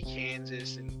want to see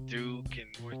Kansas and Duke and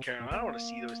North Carolina. I don't want to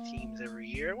see those teams every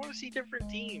year. I want to see different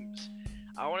teams.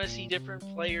 I want to see different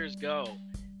players go.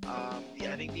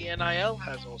 I think the NIL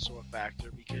has also a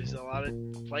factor because a lot of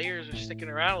players are sticking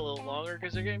around a little longer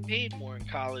because they're getting paid more in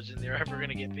college than they're ever going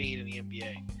to get paid in the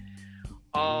NBA.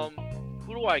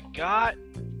 Who do I got?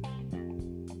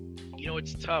 You know,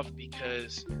 it's tough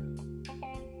because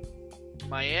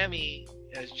Miami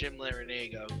has Jim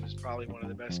Larinaga, who's probably one of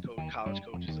the best college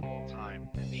coaches of all time,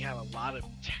 and they have a lot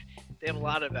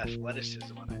of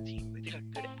athleticism on that team. They got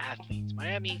good athletes.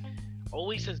 Miami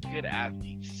always has good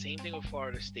athletes. Same thing with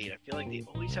Florida State. I feel like they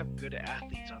always have good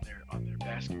athletes on their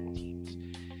basketball teams.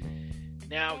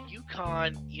 Now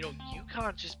UConn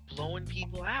just blowing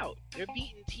people out. They're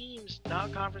beating teams,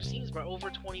 non-conference teams, by over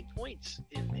 20 points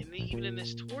even in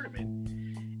this tournament.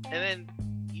 And then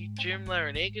Jim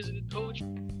Larinaga is a good coach.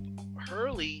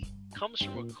 Hurley comes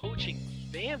from a coaching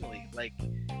family. Like,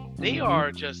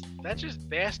 that's just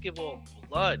basketball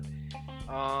blood.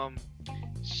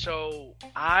 So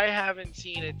I haven't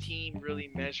seen a team really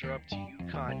measure up to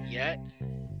UConn yet.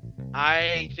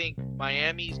 I think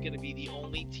Miami's going to be the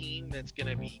only team that's going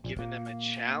to be giving them a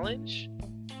challenge.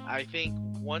 I think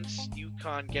once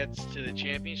UConn gets to the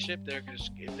championship,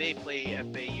 if they play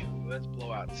FAU, that's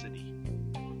blowout city.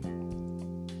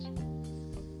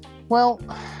 Well,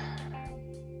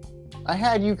 I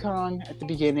had UConn at the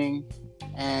beginning,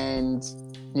 and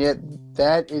yet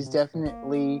that is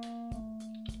definitely,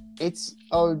 it's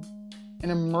an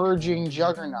emerging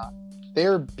juggernaut.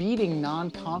 They're beating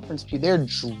non-conference people. They're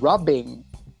drubbing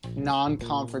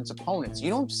non-conference opponents. You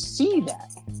don't see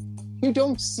that. You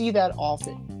don't see that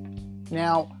often.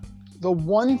 Now, the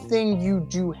one thing you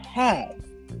do have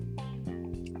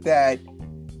that,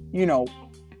 you know,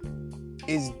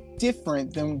 is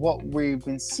different than what we've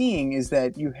been seeing is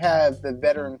that you have the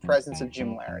veteran presence of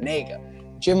Jim Larinaga.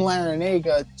 Jim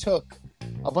Larinaga took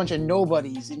a bunch of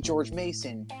nobodies in George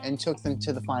Mason and took them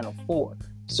to the Final Four.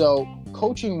 So,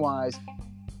 coaching-wise,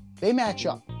 they match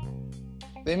up.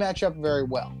 They match up very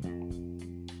well.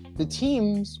 The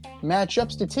teams match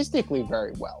up statistically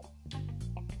very well.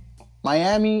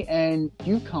 Miami and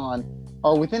UConn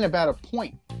are within about a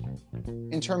point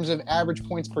in terms of average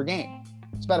points per game.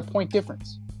 It's about a point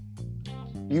difference.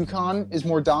 UConn is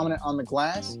more dominant on the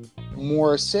glass,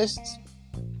 more assists,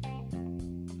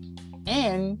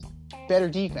 and better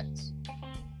defense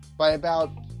by about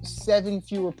 7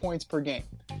 fewer points per game.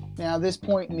 Now, this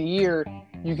point in the year,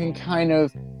 you can kind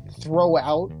of throw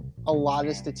out a lot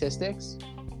of statistics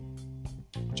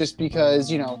just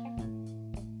because, you know,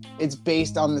 it's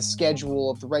based on the schedule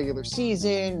of the regular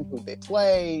season, who they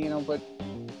play, you know, but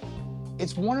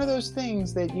it's one of those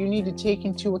things that you need to take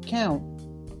into account.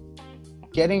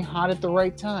 Getting hot at the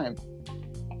right time.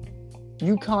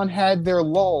 UConn had their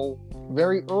lull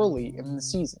very early in the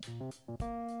season.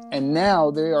 And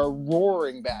now they are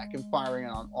roaring back and firing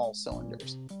on all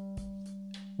cylinders.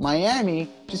 Miami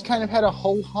just kind of had a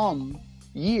ho-hum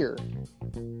year,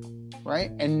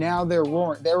 right? And now they're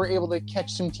roaring. They were able to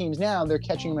catch some teams now. They're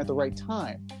catching them at the right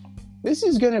time. This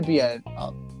is going to be a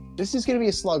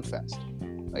slugfest.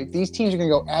 Like, these teams are going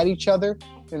to go at each other.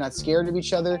 They're not scared of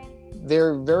each other.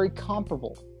 They're very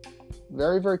comparable.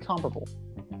 Very, very comparable.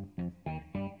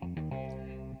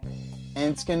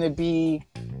 And it's going to be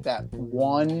that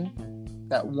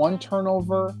one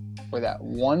turnover for that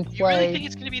one You play. really think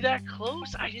it's going to be that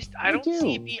close? I don't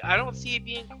see it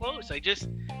being close.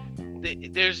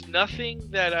 There's nothing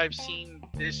that I've seen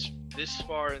this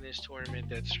far in this tournament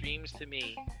that screams to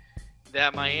me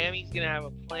that Miami's going to have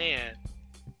a plan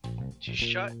to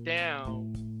shut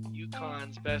down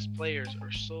UConn's best players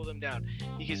or slow them down,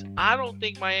 because I don't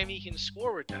think Miami can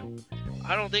score with them.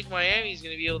 I don't think Miami's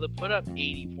going to be able to put up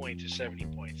 80 points or 70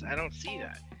 points. I don't see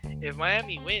that. If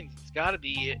Miami wins, it's got to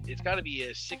be a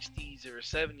 60s or a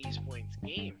 70s points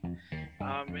game.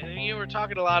 And we're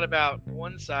talking a lot about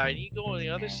one side. You go on the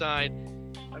other side.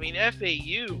 I mean,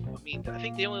 FAU. I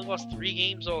think they only lost 3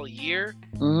 games all year.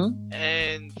 Mm-hmm.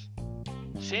 And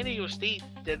San Diego State,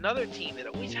 another team that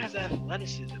always has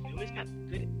athleticism. They always got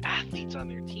good athletes on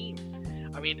their team.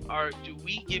 Do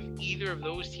we give either of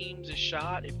those teams a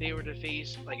shot if they were to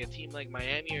face like a team like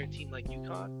Miami or a team like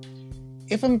UConn?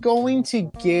 If I'm going to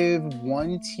give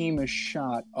one team a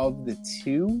shot of the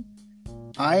two,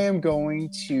 I'm going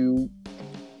to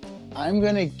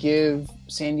give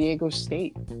San Diego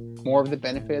State more of the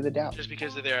benefit of the doubt. Just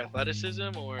because of their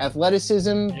athleticism, or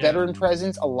veteran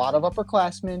presence, a lot of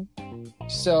upperclassmen.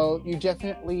 So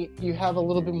you have a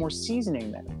little bit more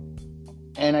seasoning there,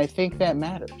 and I think that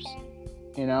matters.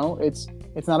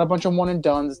 It's not a bunch of one and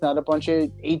dones. It's not a bunch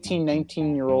of 18,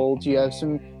 19-year-olds. You have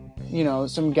some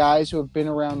guys who have been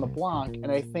around the block,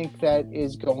 and I think that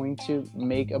is going to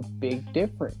make a big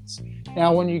difference.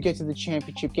 Now, when you get to the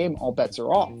championship game, all bets are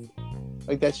off.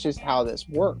 Like, that's just how this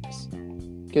works,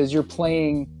 because you're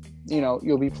playing.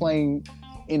 You'll be playing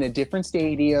in a different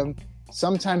stadium.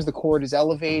 Sometimes the court is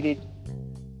elevated,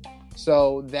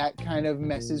 so that kind of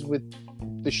messes with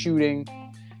the shooting.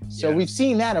 So We've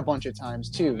seen that a bunch of times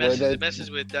too. It messes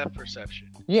with depth perception.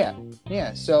 Yeah.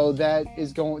 So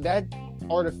that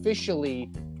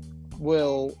artificially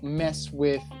will mess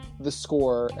with the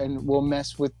score and will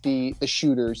mess with the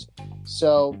shooters.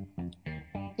 So,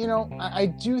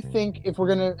 I do think if we're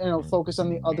gonna focus on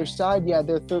the other side,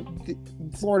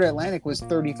 Florida Atlantic was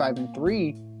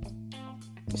 35-3.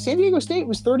 San Diego State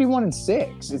was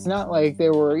 31-6. It's not like they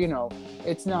were,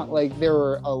 it's not like they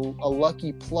were a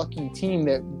lucky, plucky team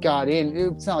that got in.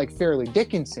 It's not like Fairleigh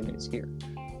Dickinson is here,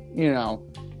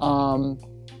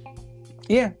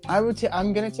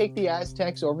 I'm going to take the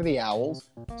Aztecs over the Owls.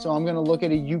 So I'm going to look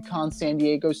at a UConn San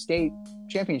Diego State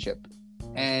championship.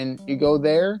 And you go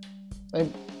there, I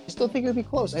still think it'll be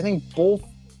close. I think both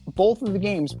of the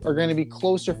games are going to be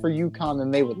closer for UConn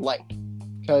than they would like.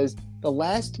 Because the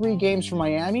last 3 games for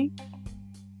Miami,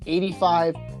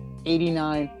 85,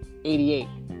 89, 88.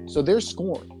 So they're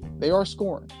scoring. They are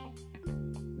scoring.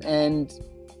 And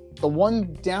the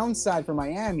one downside for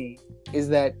Miami is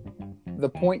that the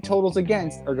point totals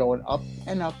against are going up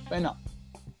and up and up.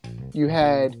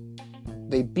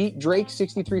 They beat Drake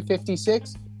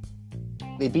 63-56.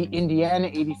 They beat Indiana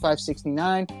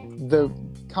 85-69. The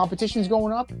competition's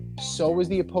going up. So is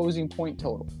the opposing point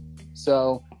total.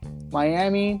 So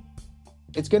Miami,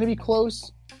 it's going to be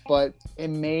close, but it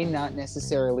may not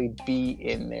necessarily be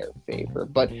in their favor.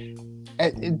 But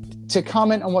to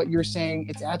comment on what you're saying,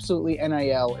 it's absolutely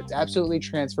NIL. It's absolutely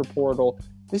transfer portal.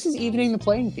 This is evening the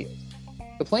playing field.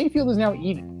 The playing field is now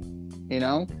even,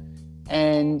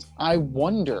 and I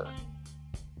wonder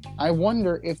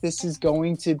if this is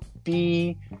going to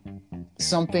be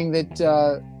something that's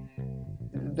going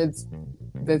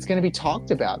to be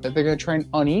talked about, that they're going to try and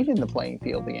uneven the playing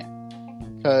field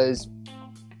again, because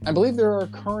I believe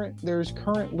there's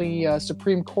currently a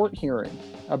Supreme Court hearing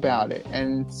about it,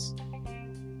 and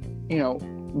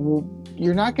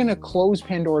you're not going to close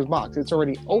Pandora's box. It's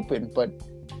already open, but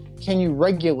can you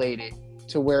regulate it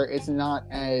to where it's not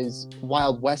as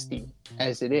Wild Westy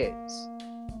as it is?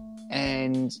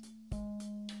 And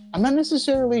I'm not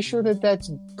necessarily sure that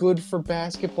that's good for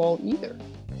basketball either.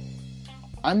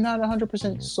 I'm not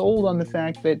 100% sold on the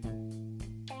fact that,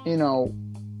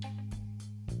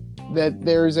 that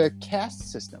there's a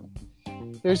caste system.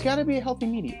 There's got to be a healthy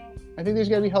medium. I think there's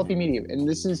got to be a healthy medium. And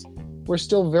we're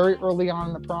still very early on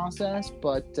in the process,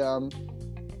 but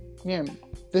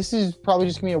this is probably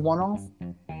just going to be a one-off,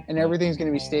 and everything's going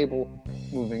to be stable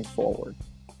moving forward.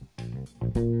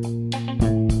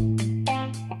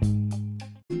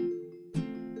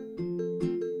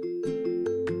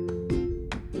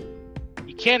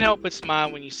 You can't help but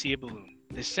smile when you see a balloon.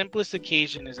 The simplest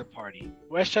occasion is a party.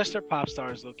 Westchester Pop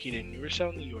Stars, located in New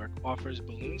Rochelle, New York, offers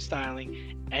balloon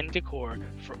styling and decor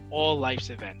for all life's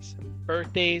events.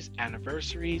 Birthdays,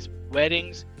 anniversaries,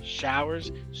 weddings,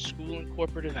 showers, school and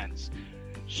corporate events,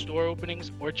 store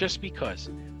openings, or just because.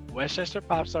 Westchester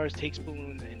Pop Stars takes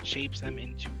balloons and shapes them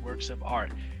into works of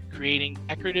art, creating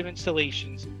decorative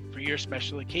installations for your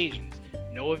special occasions.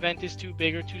 No event is too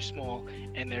big or too small,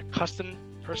 and their custom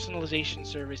personalization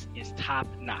service is top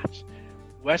notch.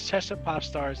 Westchester Pop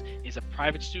Stars is a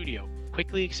private studio,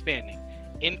 quickly expanding.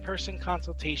 In-person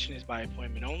consultation is by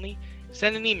appointment only.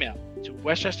 Send an email to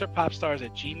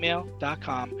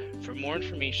westchesterpopstars@gmail.com for more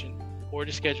information or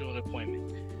to schedule an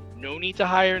appointment. No need to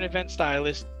hire an event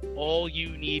stylist. All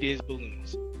you need is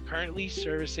balloons. Currently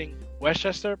servicing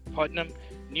Westchester, Putnam,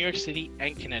 New York City,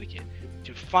 and Connecticut.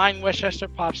 To find Westchester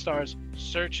Pop Stars,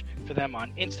 search for them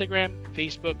on Instagram,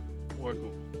 Facebook, or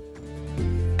Google.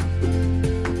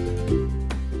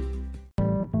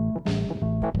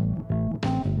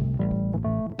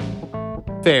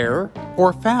 Fair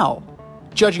or foul?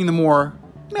 Judging the more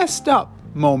messed up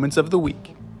moments of the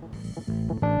week.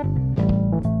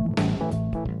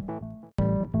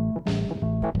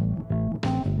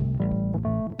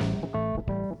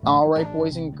 All right,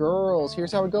 boys and girls,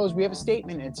 here's how it goes. We have a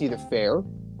statement. It's either fair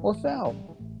or foul.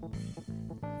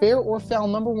 Fair or foul,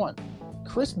 number one.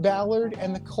 Chris Ballard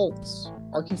and the Colts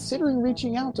are considering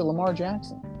reaching out to Lamar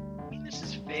Jackson. I mean, this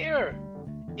is fair.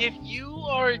 If you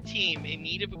are a team in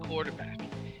need of a quarterback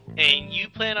and you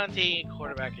plan on taking a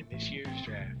quarterback in this year's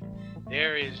draft,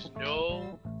 there is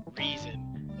no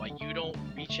reason why you don't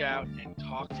reach out and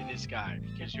talk to this guy,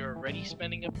 because you're already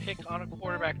spending a pick on a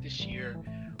quarterback this year.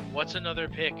 What's another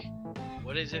pick?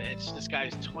 What is it? It's this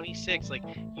guy's 26. Like,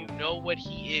 you know what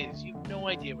he is. You have no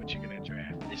idea what you're going to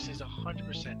draft. This is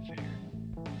 100% fair.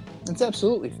 It's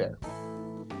absolutely fair.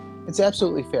 It's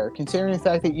absolutely fair, considering the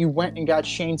fact that you went and got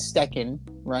Shane Steichen,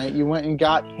 right? You went and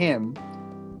got him.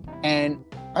 And,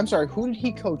 I'm sorry, who did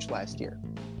he coach last year?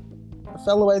 A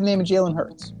fellow by the name of Jalen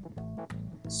Hurts.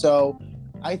 So,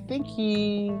 I think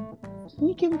he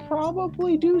can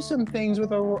probably do some things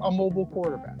with a mobile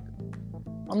quarterback.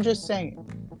 I'm just saying.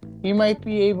 He might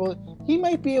be able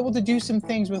to do some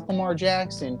things with Lamar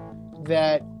Jackson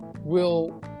that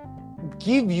will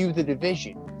give you the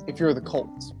division if you're the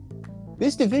Colts.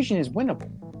 This division is winnable,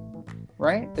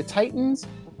 right? The Titans,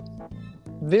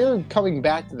 they're coming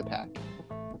back to the pack.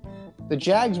 The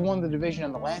Jags won the division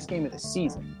on the last game of the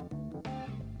season.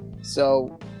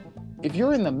 So, if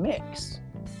you're in the mix,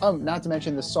 not to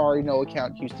mention the sorry no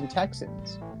account Houston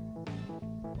Texans,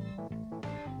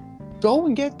 go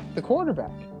and get the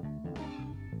quarterback.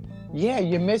 Yeah,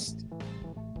 you missed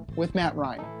with Matt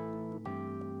Ryan.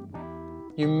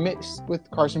 You missed with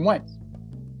Carson Wentz.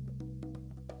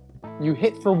 You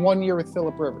hit for 1 year with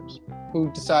Phillip Rivers,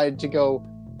 who decided to go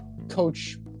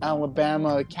coach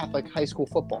Alabama Catholic high school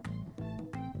football.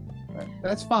 Right?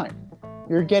 That's fine.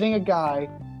 You're getting a guy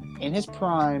in his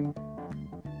prime.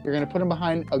 You're going to put him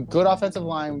behind a good offensive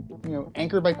line,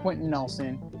 anchored by Quentin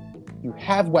Nelson. You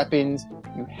have weapons.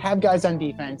 You have guys on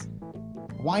defense.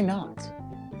 Why not?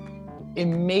 It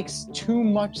makes too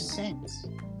much sense,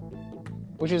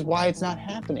 which is why it's not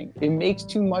happening. It makes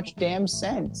too much damn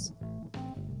sense.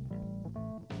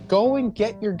 Go and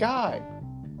get your guy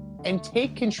and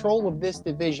take control of this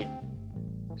division,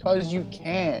 because you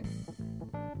can.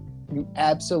 You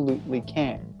absolutely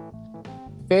can.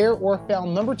 Fair or foul,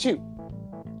 number two.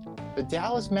 The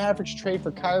Dallas Mavericks trade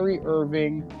for Kyrie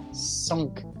Irving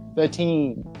sunk the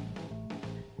team.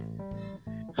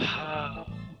 Oh,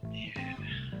 man.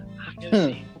 I'm going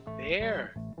to say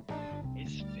fair.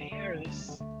 It's fair.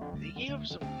 They gave up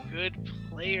some good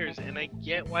players, and I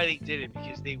get why they did it,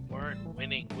 because they weren't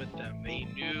winning with them. They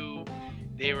knew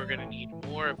they were going to need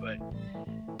more, but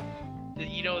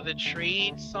the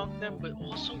trade sunk them. But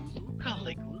also Luka,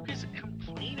 Luka's a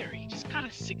complainer. He just got a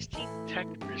 16th tech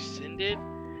rescinded.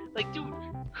 Dude,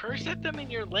 curse at them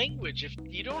in your language. If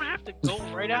you don't have to go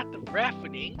right at the ref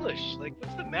in English,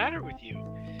 what's the matter with you?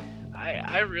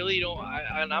 I really don't.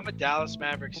 And I'm a Dallas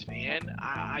Mavericks fan.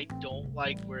 I don't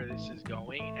like where this is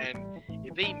going. And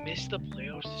if they miss the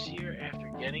playoffs this year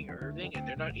after getting Irving and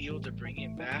they're not able to bring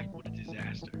him back, what a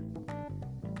disaster.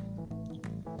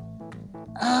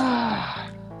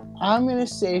 I'm going to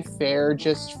say fair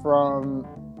just from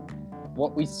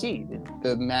what we see.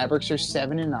 The Mavericks are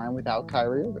 7-9 without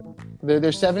Kyrie Irving. They're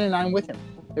 7-9 with him.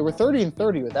 They were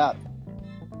 30-30 without him.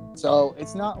 So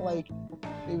it's not like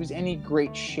it was any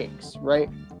great shakes, right?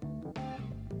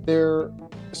 They're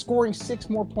scoring 6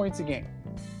 more points a game.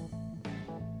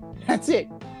 That's it.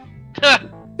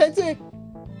 That's it.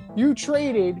 You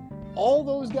traded all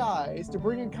those guys to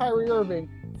bring in Kyrie Irving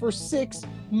for 6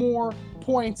 more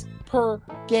points per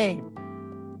game.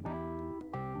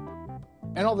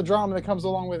 And all the drama that comes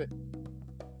along with it.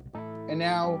 And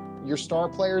now your star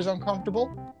player is uncomfortable.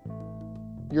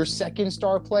 Your second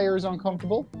star player is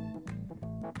uncomfortable.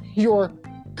 Your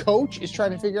coach is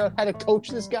trying to figure out how to coach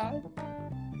this guy.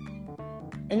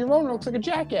 And your owner looks like a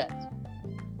jackass.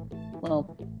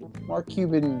 Well, Mark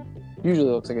Cuban usually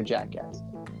looks like a jackass,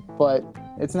 but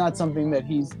it's not something that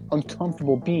he's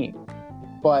uncomfortable being.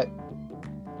 But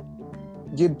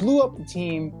you blew up the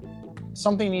team.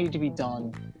 Something needed to be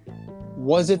done.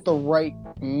 Was it the right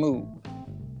move?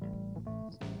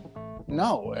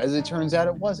 No, as it turns out,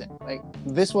 it wasn't. Like,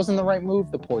 this wasn't the right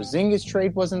move. The Porzingis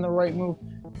trade wasn't the right move.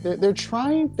 They're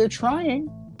trying.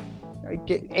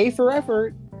 Get A for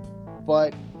effort,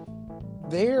 but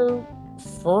they're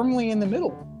firmly in the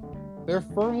middle. They're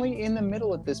firmly in the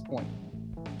middle at this point,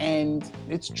 and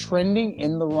it's trending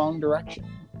in the wrong direction.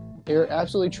 They're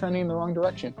absolutely trending in the wrong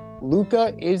direction.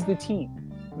 Luka is the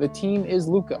team. The team is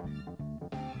Luka.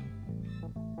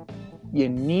 You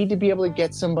need to be able to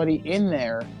get somebody in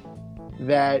there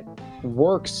that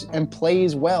works and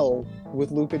plays well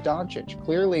with Luka Doncic.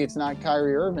 Clearly, it's not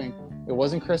Kyrie Irving. It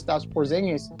wasn't Kristaps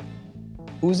Porzingis.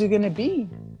 Who's it going to be?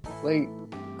 Like,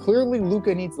 clearly,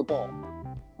 Luka needs the ball.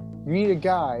 You need a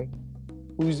guy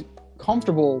who's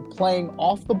comfortable playing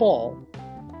off the ball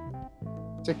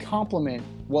to complement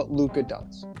what Luka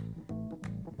does.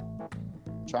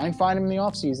 Try and find him in the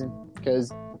offseason,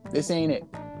 because this ain't it.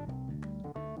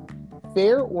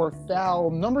 Fair or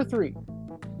foul number 3.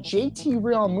 JT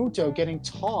Realmuto getting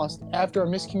tossed after a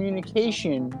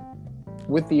miscommunication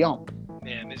with the ump.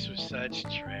 Man, this was such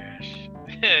trash.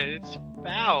 It's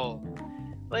foul.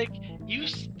 Like,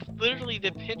 literally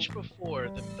the pitch before,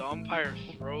 the umpire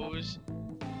throws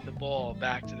the ball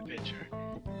back to the pitcher.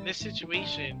 In this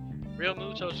situation,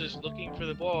 Realmuto's just looking for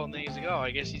the ball, and then he's like, oh,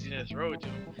 I guess he's going to throw it to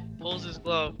him. Pulls his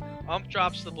glove, ump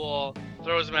drops the ball,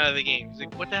 throws him out of the game. He's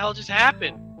like, what the hell just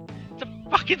happened? It's a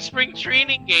fucking spring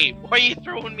training game. Why are you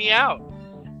throwing me out?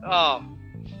 Oh,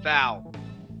 foul.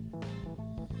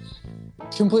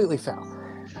 Completely foul.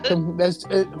 That's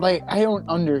like, I don't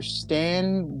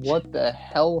understand what the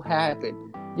hell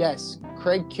happened. Yes,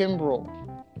 Craig Kimbrell.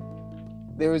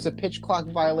 There was a pitch clock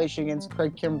violation against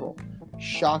Craig Kimbrell.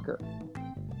 Shocker.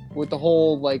 With the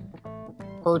whole, like,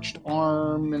 perched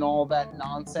arm and all that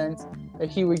nonsense, that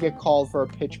he would get called for a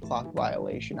pitch clock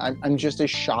violation. I'm just as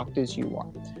shocked as you are.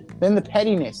 Then the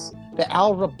pettiness. The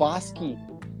Al Raboski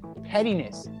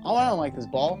pettiness. Oh, I don't like this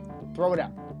ball. Throw it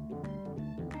out.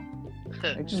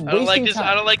 Like, just I don't like wasting this. time.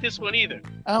 I don't like this one either.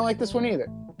 I don't like this one either.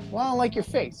 Well, I don't like your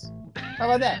face.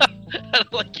 How about that? I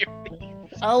don't like your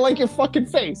face. I don't like your fucking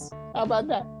face. How about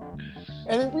that?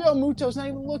 And then Realmuto's not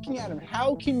even looking at him.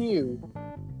 How can you,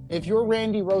 if you're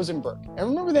Randy Rosenberg, and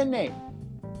remember that name,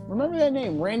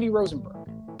 Randy Rosenberg,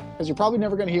 because you're probably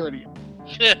never going to hear it again.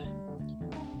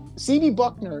 C.D.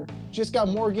 Buckner just got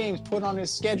more games put on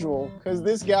his schedule because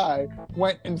this guy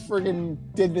went and friggin'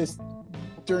 did this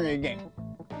during a game.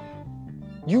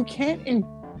 You can't, in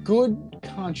good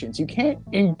conscience, you can't,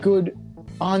 in good,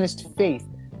 honest faith,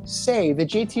 say that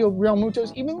JT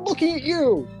Realmuto's even looking at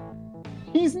you.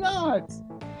 He's not.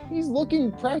 He's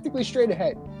looking practically straight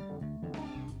ahead.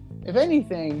 If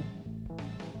anything,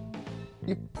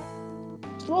 you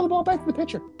throw the ball back to the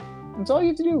pitcher. That's all you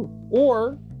have to do.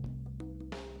 Or,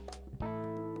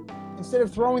 instead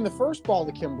of throwing the first ball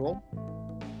to Kimbrell,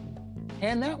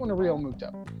 hand that one to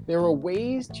Realmuto. There were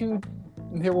ways to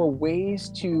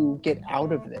get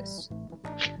out of this.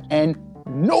 And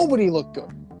nobody looked good.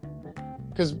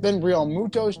 Because then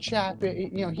Realmuto's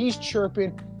he's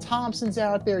chirping. Thompson's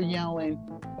out there yelling.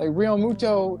 Like,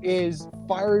 Realmuto is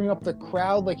firing up the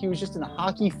crowd like he was just in a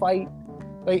hockey fight.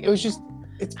 Like, it's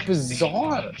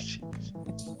bizarre. It's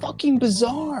fucking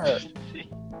bizarre.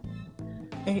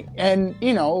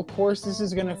 And, of course, this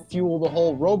is going to fuel the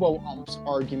whole robo-umps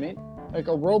argument. Like,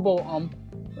 a robo-ump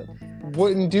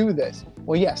wouldn't do this.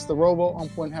 Well, yes, the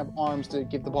robo-ump wouldn't have arms to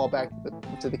give the ball back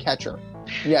to the catcher.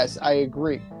 Yes, I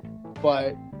agree.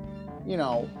 But,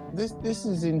 this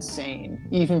is insane,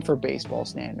 even for baseball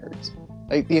standards.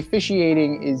 Like, the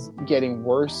officiating is getting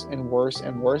worse and worse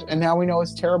and worse. And now we know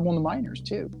it's terrible in the minors,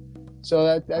 too.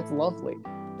 So that's lovely.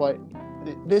 But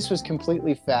this was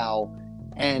completely foul.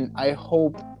 And I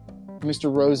hope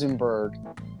Mr. Rosenberg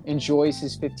enjoys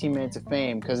his 15 minutes of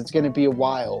fame, because it's going to be a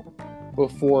while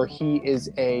before he is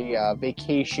a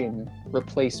vacation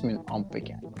replacement ump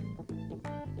again.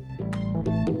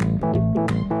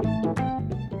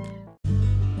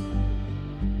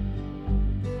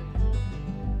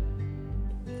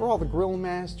 For all the grill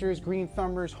masters, green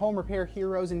thumbers, home repair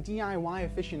heroes, and DIY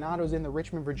aficionados in the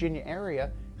Richmond, Virginia area,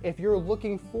 if you're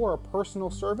looking for a personal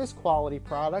service, quality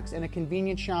products, and a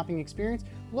convenient shopping experience,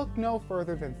 look no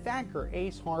further than Thacker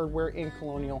Ace Hardware in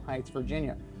Colonial Heights,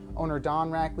 Virginia. Owner Don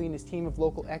Rackley and his team of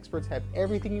local experts have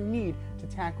everything you need to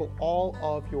tackle all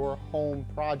of your home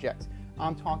projects.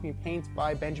 I'm talking paints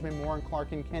by Benjamin Moore and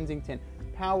Clark in Kensington,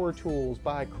 power tools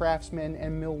by Craftsman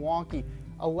and Milwaukee,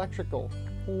 electrical,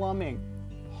 plumbing,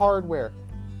 hardware,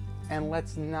 and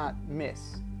let's not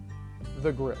miss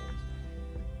the grills.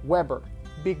 Weber,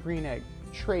 Big Green Egg,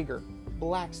 Traeger,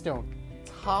 Blackstone,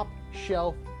 top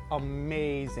shelf,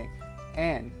 amazing.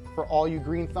 And for all you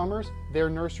green thumbers, their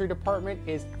nursery department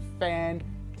is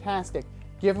fantastic.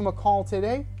 Give them a call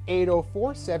today,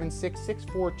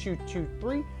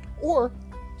 804-766-4223, or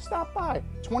stop by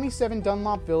 27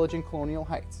 Dunlop Village in Colonial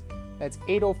Heights. That's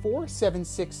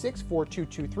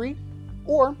 804-766-4223,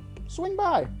 or swing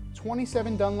by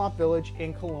 27 Dunlop Village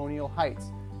in Colonial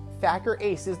Heights. Thacker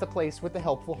Ace is the place with the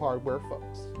helpful hardware,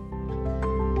 folks.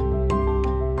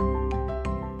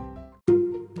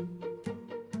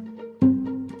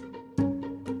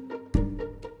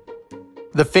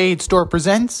 The Fade Store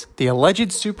presents the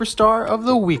Alleged Superstar of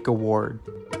the Week Award.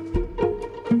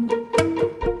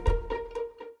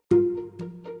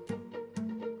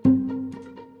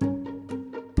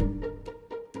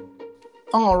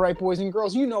 All right, boys and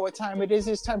girls, you know what time it is.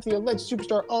 It's time for the Alleged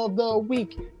Superstar of the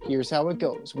Week. Here's how it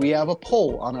goes. We have a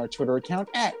poll on our Twitter account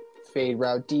at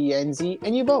FadeRouteDNZ,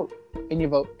 and you vote, and you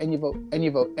vote, and you vote, and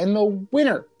you vote. And the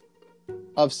winner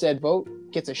of said vote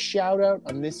gets a shout-out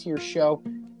on this year's show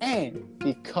and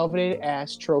the coveted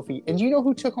ass trophy. And do you know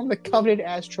who took home the coveted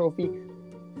ass trophy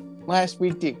last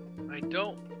week, D? I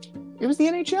don't. It was the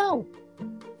NHL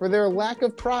for their lack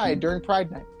of pride during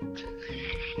Pride Night.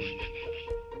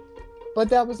 But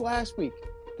that was last week.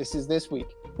 This is this week.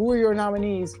 Who are your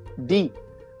nominees, D?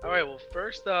 All right, well,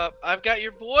 first up, I've got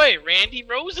your boy, Randy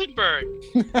Rosenberg,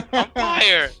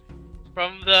 umpire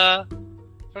from the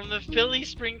Philly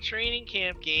spring training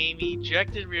camp game. He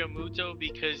ejected Realmuto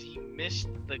because he missed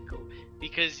the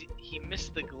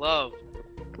glove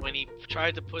when he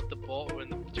tried to put the ball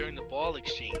during the ball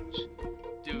exchange.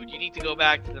 Dude, you need to go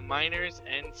back to the minors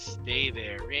and stay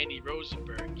there. Randy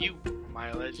Rosenberg, you are my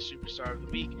alleged superstar of the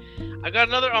week. I got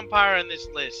another umpire on this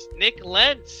list, Nick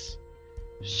Lentz.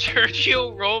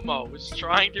 Sergio Romo was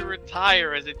trying to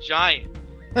retire as a Giant.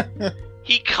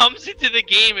 He comes into the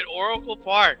game at Oracle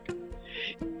Park,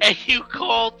 and you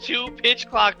call 2 pitch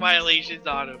clock violations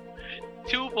on him.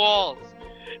 2 balls,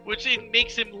 which it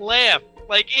makes him laugh.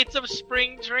 Like, it's a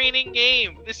spring training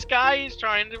game. This guy is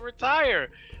trying to retire.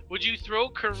 Would you throw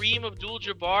Kareem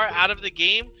Abdul-Jabbar out of the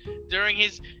game during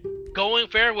his going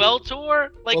farewell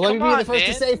tour? Like, well, come on, let me be the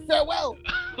first man. to say farewell.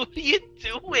 What are you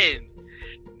doing?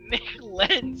 Nick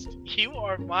Lentz, you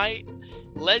are my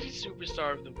legend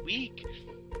superstar of the week.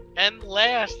 And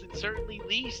last, and certainly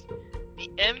least, the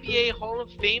NBA Hall of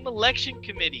Fame election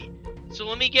committee. So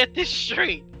let me get this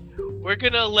straight. We're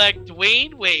going to elect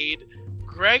Dwayne Wade,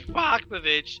 Greg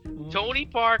Popovich, Tony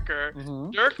Parker,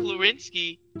 Dirk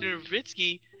Nowitzki,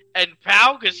 and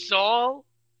Pau Gasol?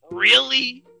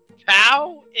 Really?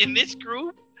 Pau in this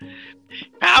group?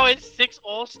 Pau has 6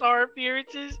 All-Star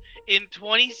appearances in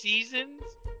 20 seasons,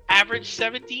 averaged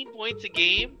 17 points a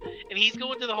game, and he's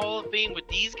going to the Hall of Fame with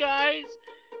these guys?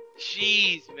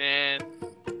 Jeez, man.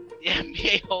 The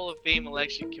NBA Hall of Fame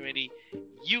election committee,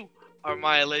 you are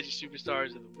my alleged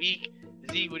superstars of the week.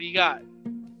 Z, what do you got?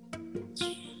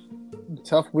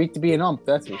 Tough week to be an ump,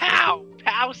 that's it. Pau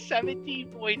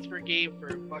 17 points per game for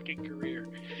a fucking career.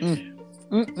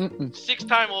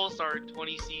 6-time All-Star in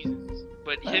 20 seasons,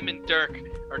 but him and Dirk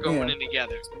are going in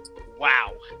together.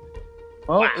 Wow.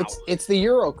 Well, it's the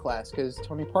Euro class because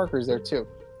Tony Parker's there too.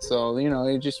 So, you know,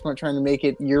 they just weren't trying to make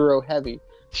it Euro heavy.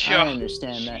 I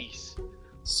understand that.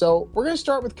 So we're gonna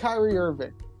start with Kyrie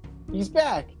Irving. He's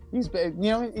back. He's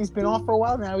been off for a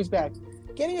while now. He's back.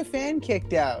 Getting a fan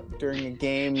kicked out during a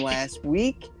game last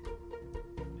week.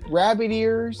 Rabbit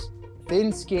ears,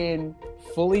 thin skin,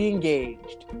 fully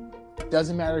engaged.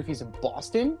 Doesn't matter if he's in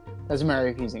Boston. Doesn't matter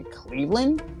if he's in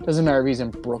Cleveland. Doesn't matter if he's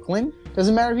in Brooklyn.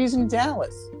 Doesn't matter if he's in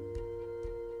Dallas.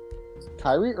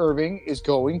 Kyrie Irving is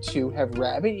going to have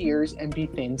rabbit ears and be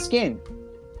thin skinned.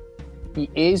 He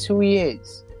is who he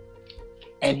is.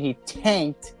 And he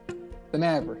tanked the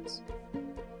Mavericks.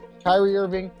 Kyrie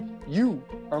Irving, you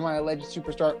are my alleged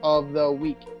superstar of the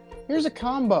week. Here's a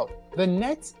combo. The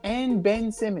Nets and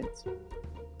Ben Simmons.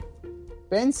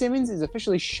 Ben Simmons is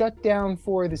officially shut down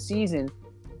for the season,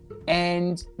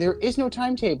 and there is no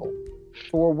timetable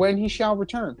for when he shall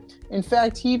return. In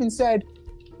fact, he even said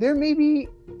it may be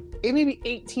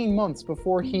 18 months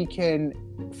before he can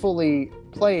fully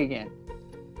play again.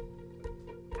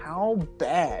 How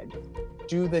bad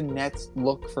do the Nets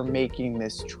look for making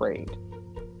this trade?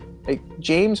 Like,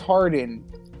 James Harden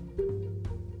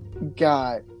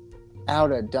got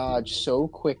out of Dodge so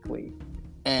quickly,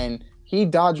 and he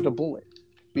dodged a bullet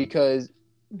because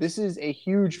this is a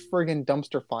huge friggin'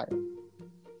 dumpster fire.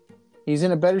 He's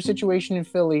in a better situation in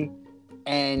Philly,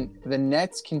 And the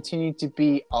Nets continue to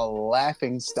be a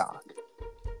laughingstock.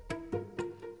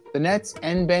 The Nets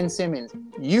and Ben Simmons,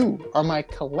 you are my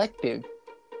collective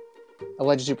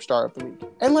alleged superstar of the week.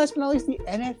 And last but not least, the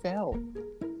NFL.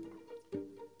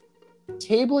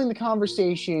 Tabling the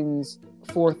conversations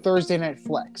for Thursday Night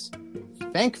Flex.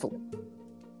 Thankfully.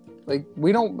 Like,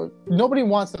 nobody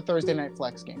wants the Thursday Night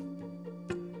Flex game.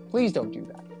 Please don't do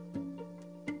that.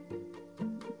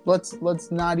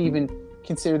 Let's not even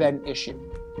consider that an issue.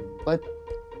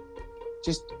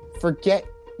 Just forget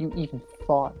you even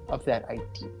thought of that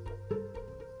idea.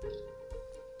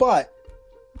 But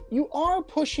you are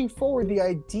pushing forward the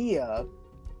idea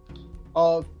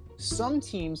of some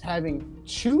teams having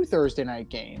 2 Thursday night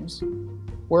games,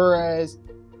 whereas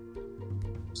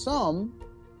some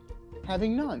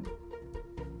having none.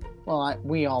 Well,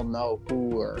 we all know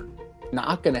who are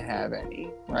not going to have any,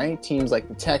 right? Teams like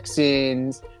the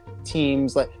Texans,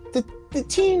 teams like the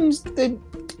teams that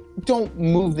don't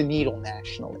move the needle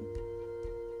nationally.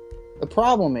 The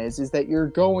problem is that you're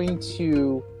going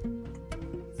to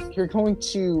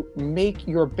make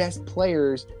your best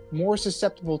players more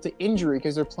susceptible to injury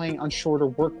because they're playing on shorter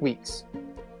work weeks.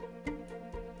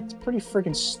 It's pretty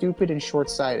freaking stupid and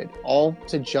short-sighted, all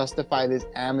to justify this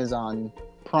Amazon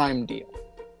Prime deal.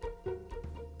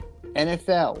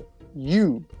 NFL,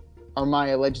 you are my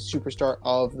alleged superstar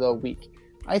of the week.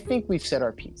 I think we've said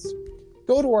our piece.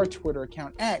 Go to our Twitter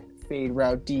account at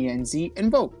FadeRouteDNZ and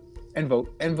vote, and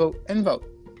vote, and vote, and vote.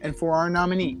 And for our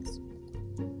nominees,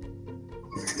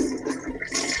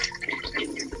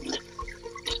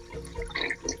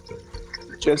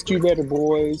 just do better,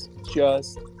 boys.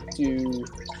 Just do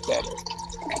better.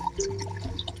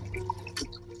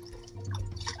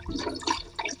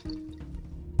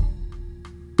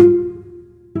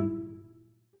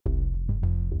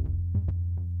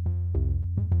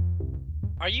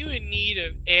 Are you in need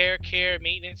of air care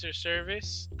maintenance or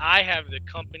service? I have the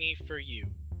company for you.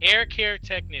 Air Care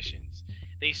Technicians.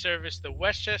 They service the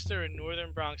Westchester and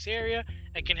Northern Bronx area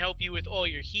and can help you with all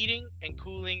your heating and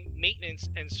cooling, maintenance,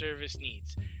 and service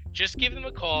needs. Just give them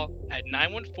a call at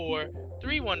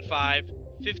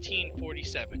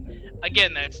 914-315-1547.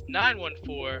 Again, that's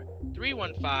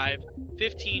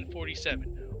 914-315-1547.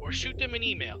 Or shoot them an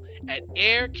email at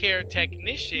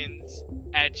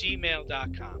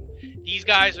aircaretechnicians@gmail.com. These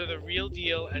guys are the real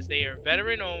deal as they are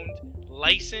veteran-owned,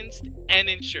 licensed, and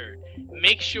insured.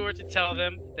 Make sure to tell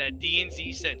them that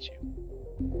D&Z sent you.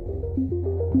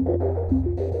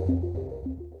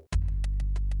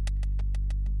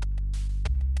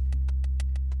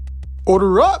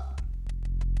 Order up!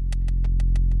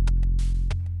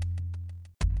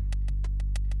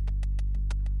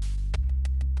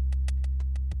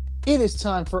 It is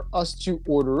time for us to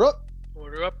order up.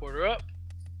 Order up, order up.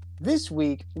 This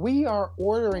week, we are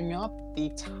ordering up the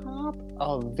top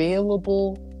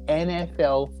available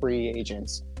NFL free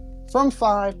agents. From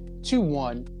 5 to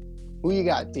 1. Who you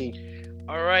got, D?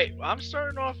 All right, I'm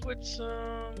starting off with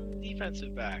some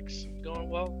defensive backs. I'm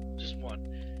going, just one.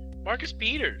 Marcus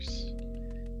Peters.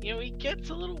 You know, he gets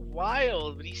a little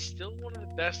wild, but he's still one of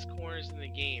the best corners in the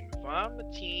game. If I'm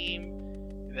a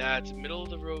team that's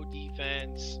middle-of-the-road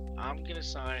defense, I'm going to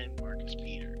sign Marcus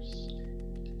Peters.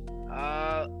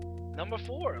 Number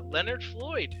 4, Leonard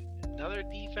Floyd. Another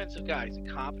defensive guy. He's a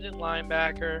competent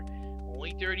linebacker,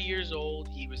 only 30 years old.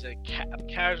 He was a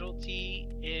casualty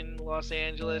in Los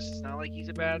Angeles. It's not like he's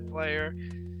a bad player.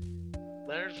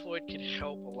 Leonard Floyd can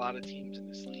help a lot of teams in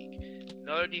this league.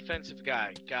 Another defensive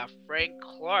guy. Got Frank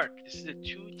Clark. This is a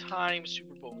 2-time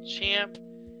Super Bowl champ.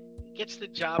 He gets the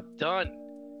job done.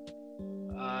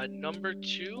 Number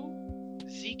 2,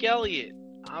 Zeke Elliott.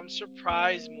 I'm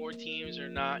surprised more teams are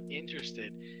not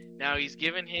interested. Now, he's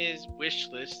given his wish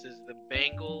list as the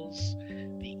Bengals,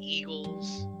 the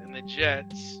Eagles, and the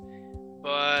Jets.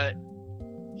 But,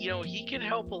 you know, he can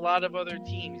help a lot of other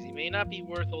teams. He may not be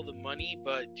worth all the money,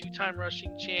 but 2-time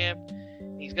rushing champ.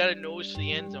 He's got a nose for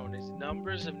the end zone. His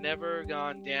numbers have never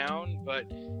gone down, but,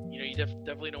 you know, you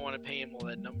definitely don't want to pay him all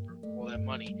that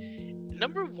money.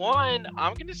 Number 1,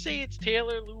 I'm going to say it's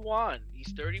Taylor Lewan.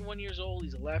 He's 31 years old.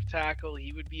 He's a left tackle.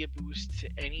 He would be a boost to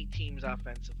any team's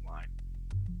offensive line.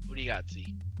 What do you got,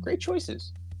 Z? Great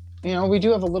choices. You know, we do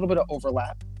have a little bit of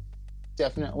overlap.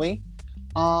 Definitely.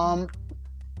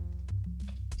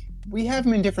 We have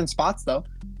him in different spots, though.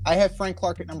 I have Frank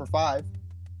Clark at number 5.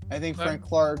 I think Frank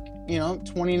Clark,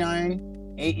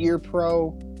 29, 8-year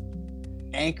pro,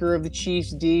 anchor of the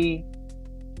Chiefs D.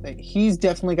 He's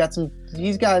definitely got some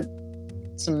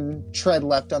tread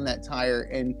left on that tire,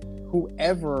 and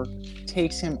whoever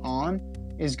takes him on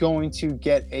is going to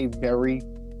get a very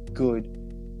good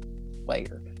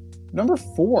player. Number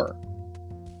 4,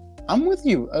 I'm with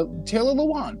you. Taylor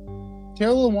Lewan.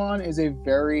 Taylor Lewan is a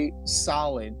very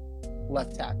solid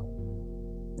left tackle,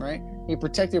 right? He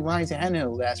protected Ryan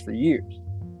Tannehill's ass for years.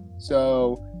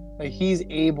 So like, he's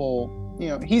able,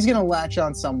 he's going to latch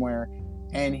on somewhere,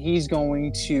 and he's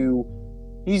going to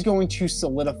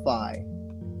solidify.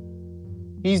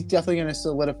 He's definitely going to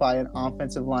solidify an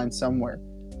offensive line somewhere.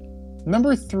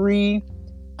 Number 3,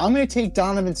 I'm going to take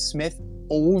Donovan Smith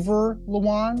over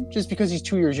Lewan just because he's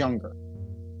 2 years younger.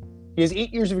 He has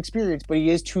 8 years of experience, but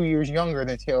he is 2 years younger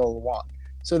than Taylor Lewan.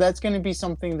 So that's going to be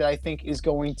something that I think is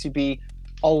going to be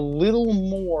a little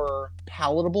more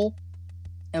palatable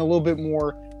and a little bit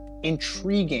more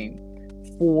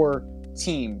intriguing for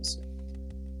teams.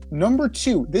 Number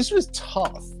 2, this was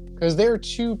tough because there are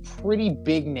 2 pretty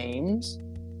big names,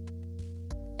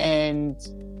 and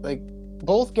like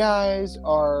both guys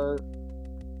are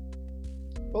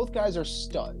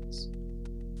studs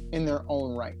in their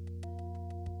own right.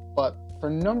 But for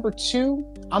number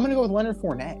 2, I'm going to go with Leonard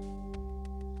Fournette.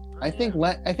 I think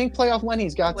Playoff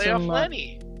Lenny's got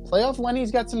Playoff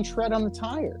Lenny's got some tread on the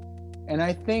tire, and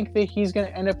I think that he's going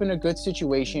to end up in a good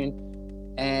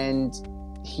situation, and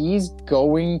he's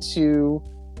going to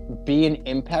be an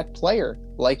impact player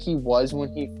like he was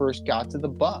when he first got to the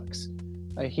Bucs.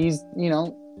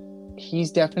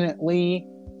 He's definitely,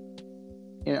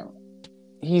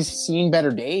 he's seen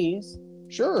better days.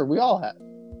 Sure, we all have.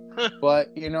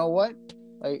 But you know what?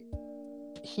 Like,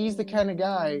 he's the kind of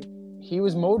guy, he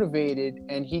was motivated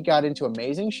and he got into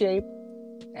amazing shape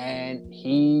and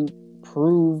he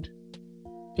proved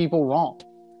people wrong.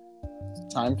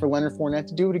 Time for Leonard Fournette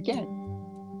to do it again.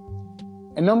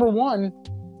 And number 1,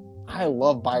 I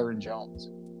love Byron Jones.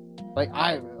 Like,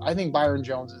 I think Byron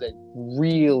Jones is a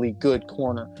really good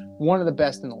corner, one of the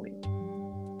best in the league.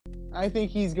 I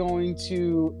think he's going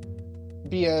to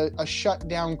be a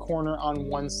shutdown corner on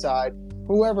one side.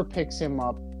 Whoever picks him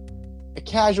up, a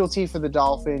casualty for the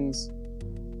Dolphins.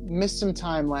 Missed some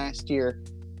time last year,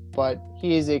 but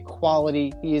he is a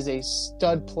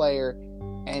stud player,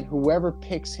 and whoever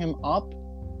picks him up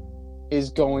is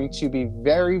going to be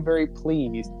very, very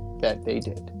pleased that they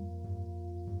did.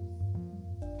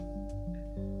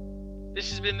 This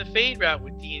has been the Fade Route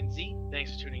with D&Z.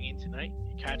 Thanks for tuning in tonight.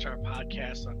 You catch our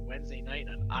podcast on Wednesday night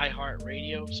on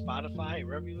iHeartRadio, Spotify,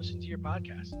 wherever you listen to your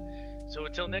podcast. So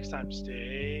until next time,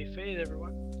 stay fade,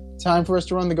 everyone. Time for us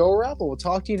to run the go route, but we'll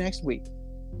talk to you next week.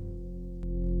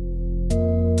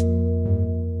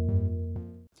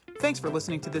 Thanks for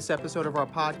listening to this episode of our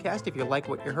podcast. If you like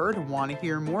what you heard and want to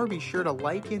hear more, be sure to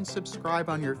like and subscribe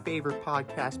on your favorite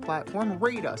podcast platform.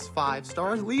 Rate us 5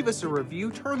 stars, leave us a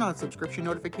review, turn on subscription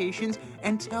notifications,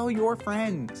 and tell your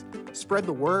friends. Spread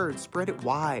the word, spread it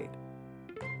wide.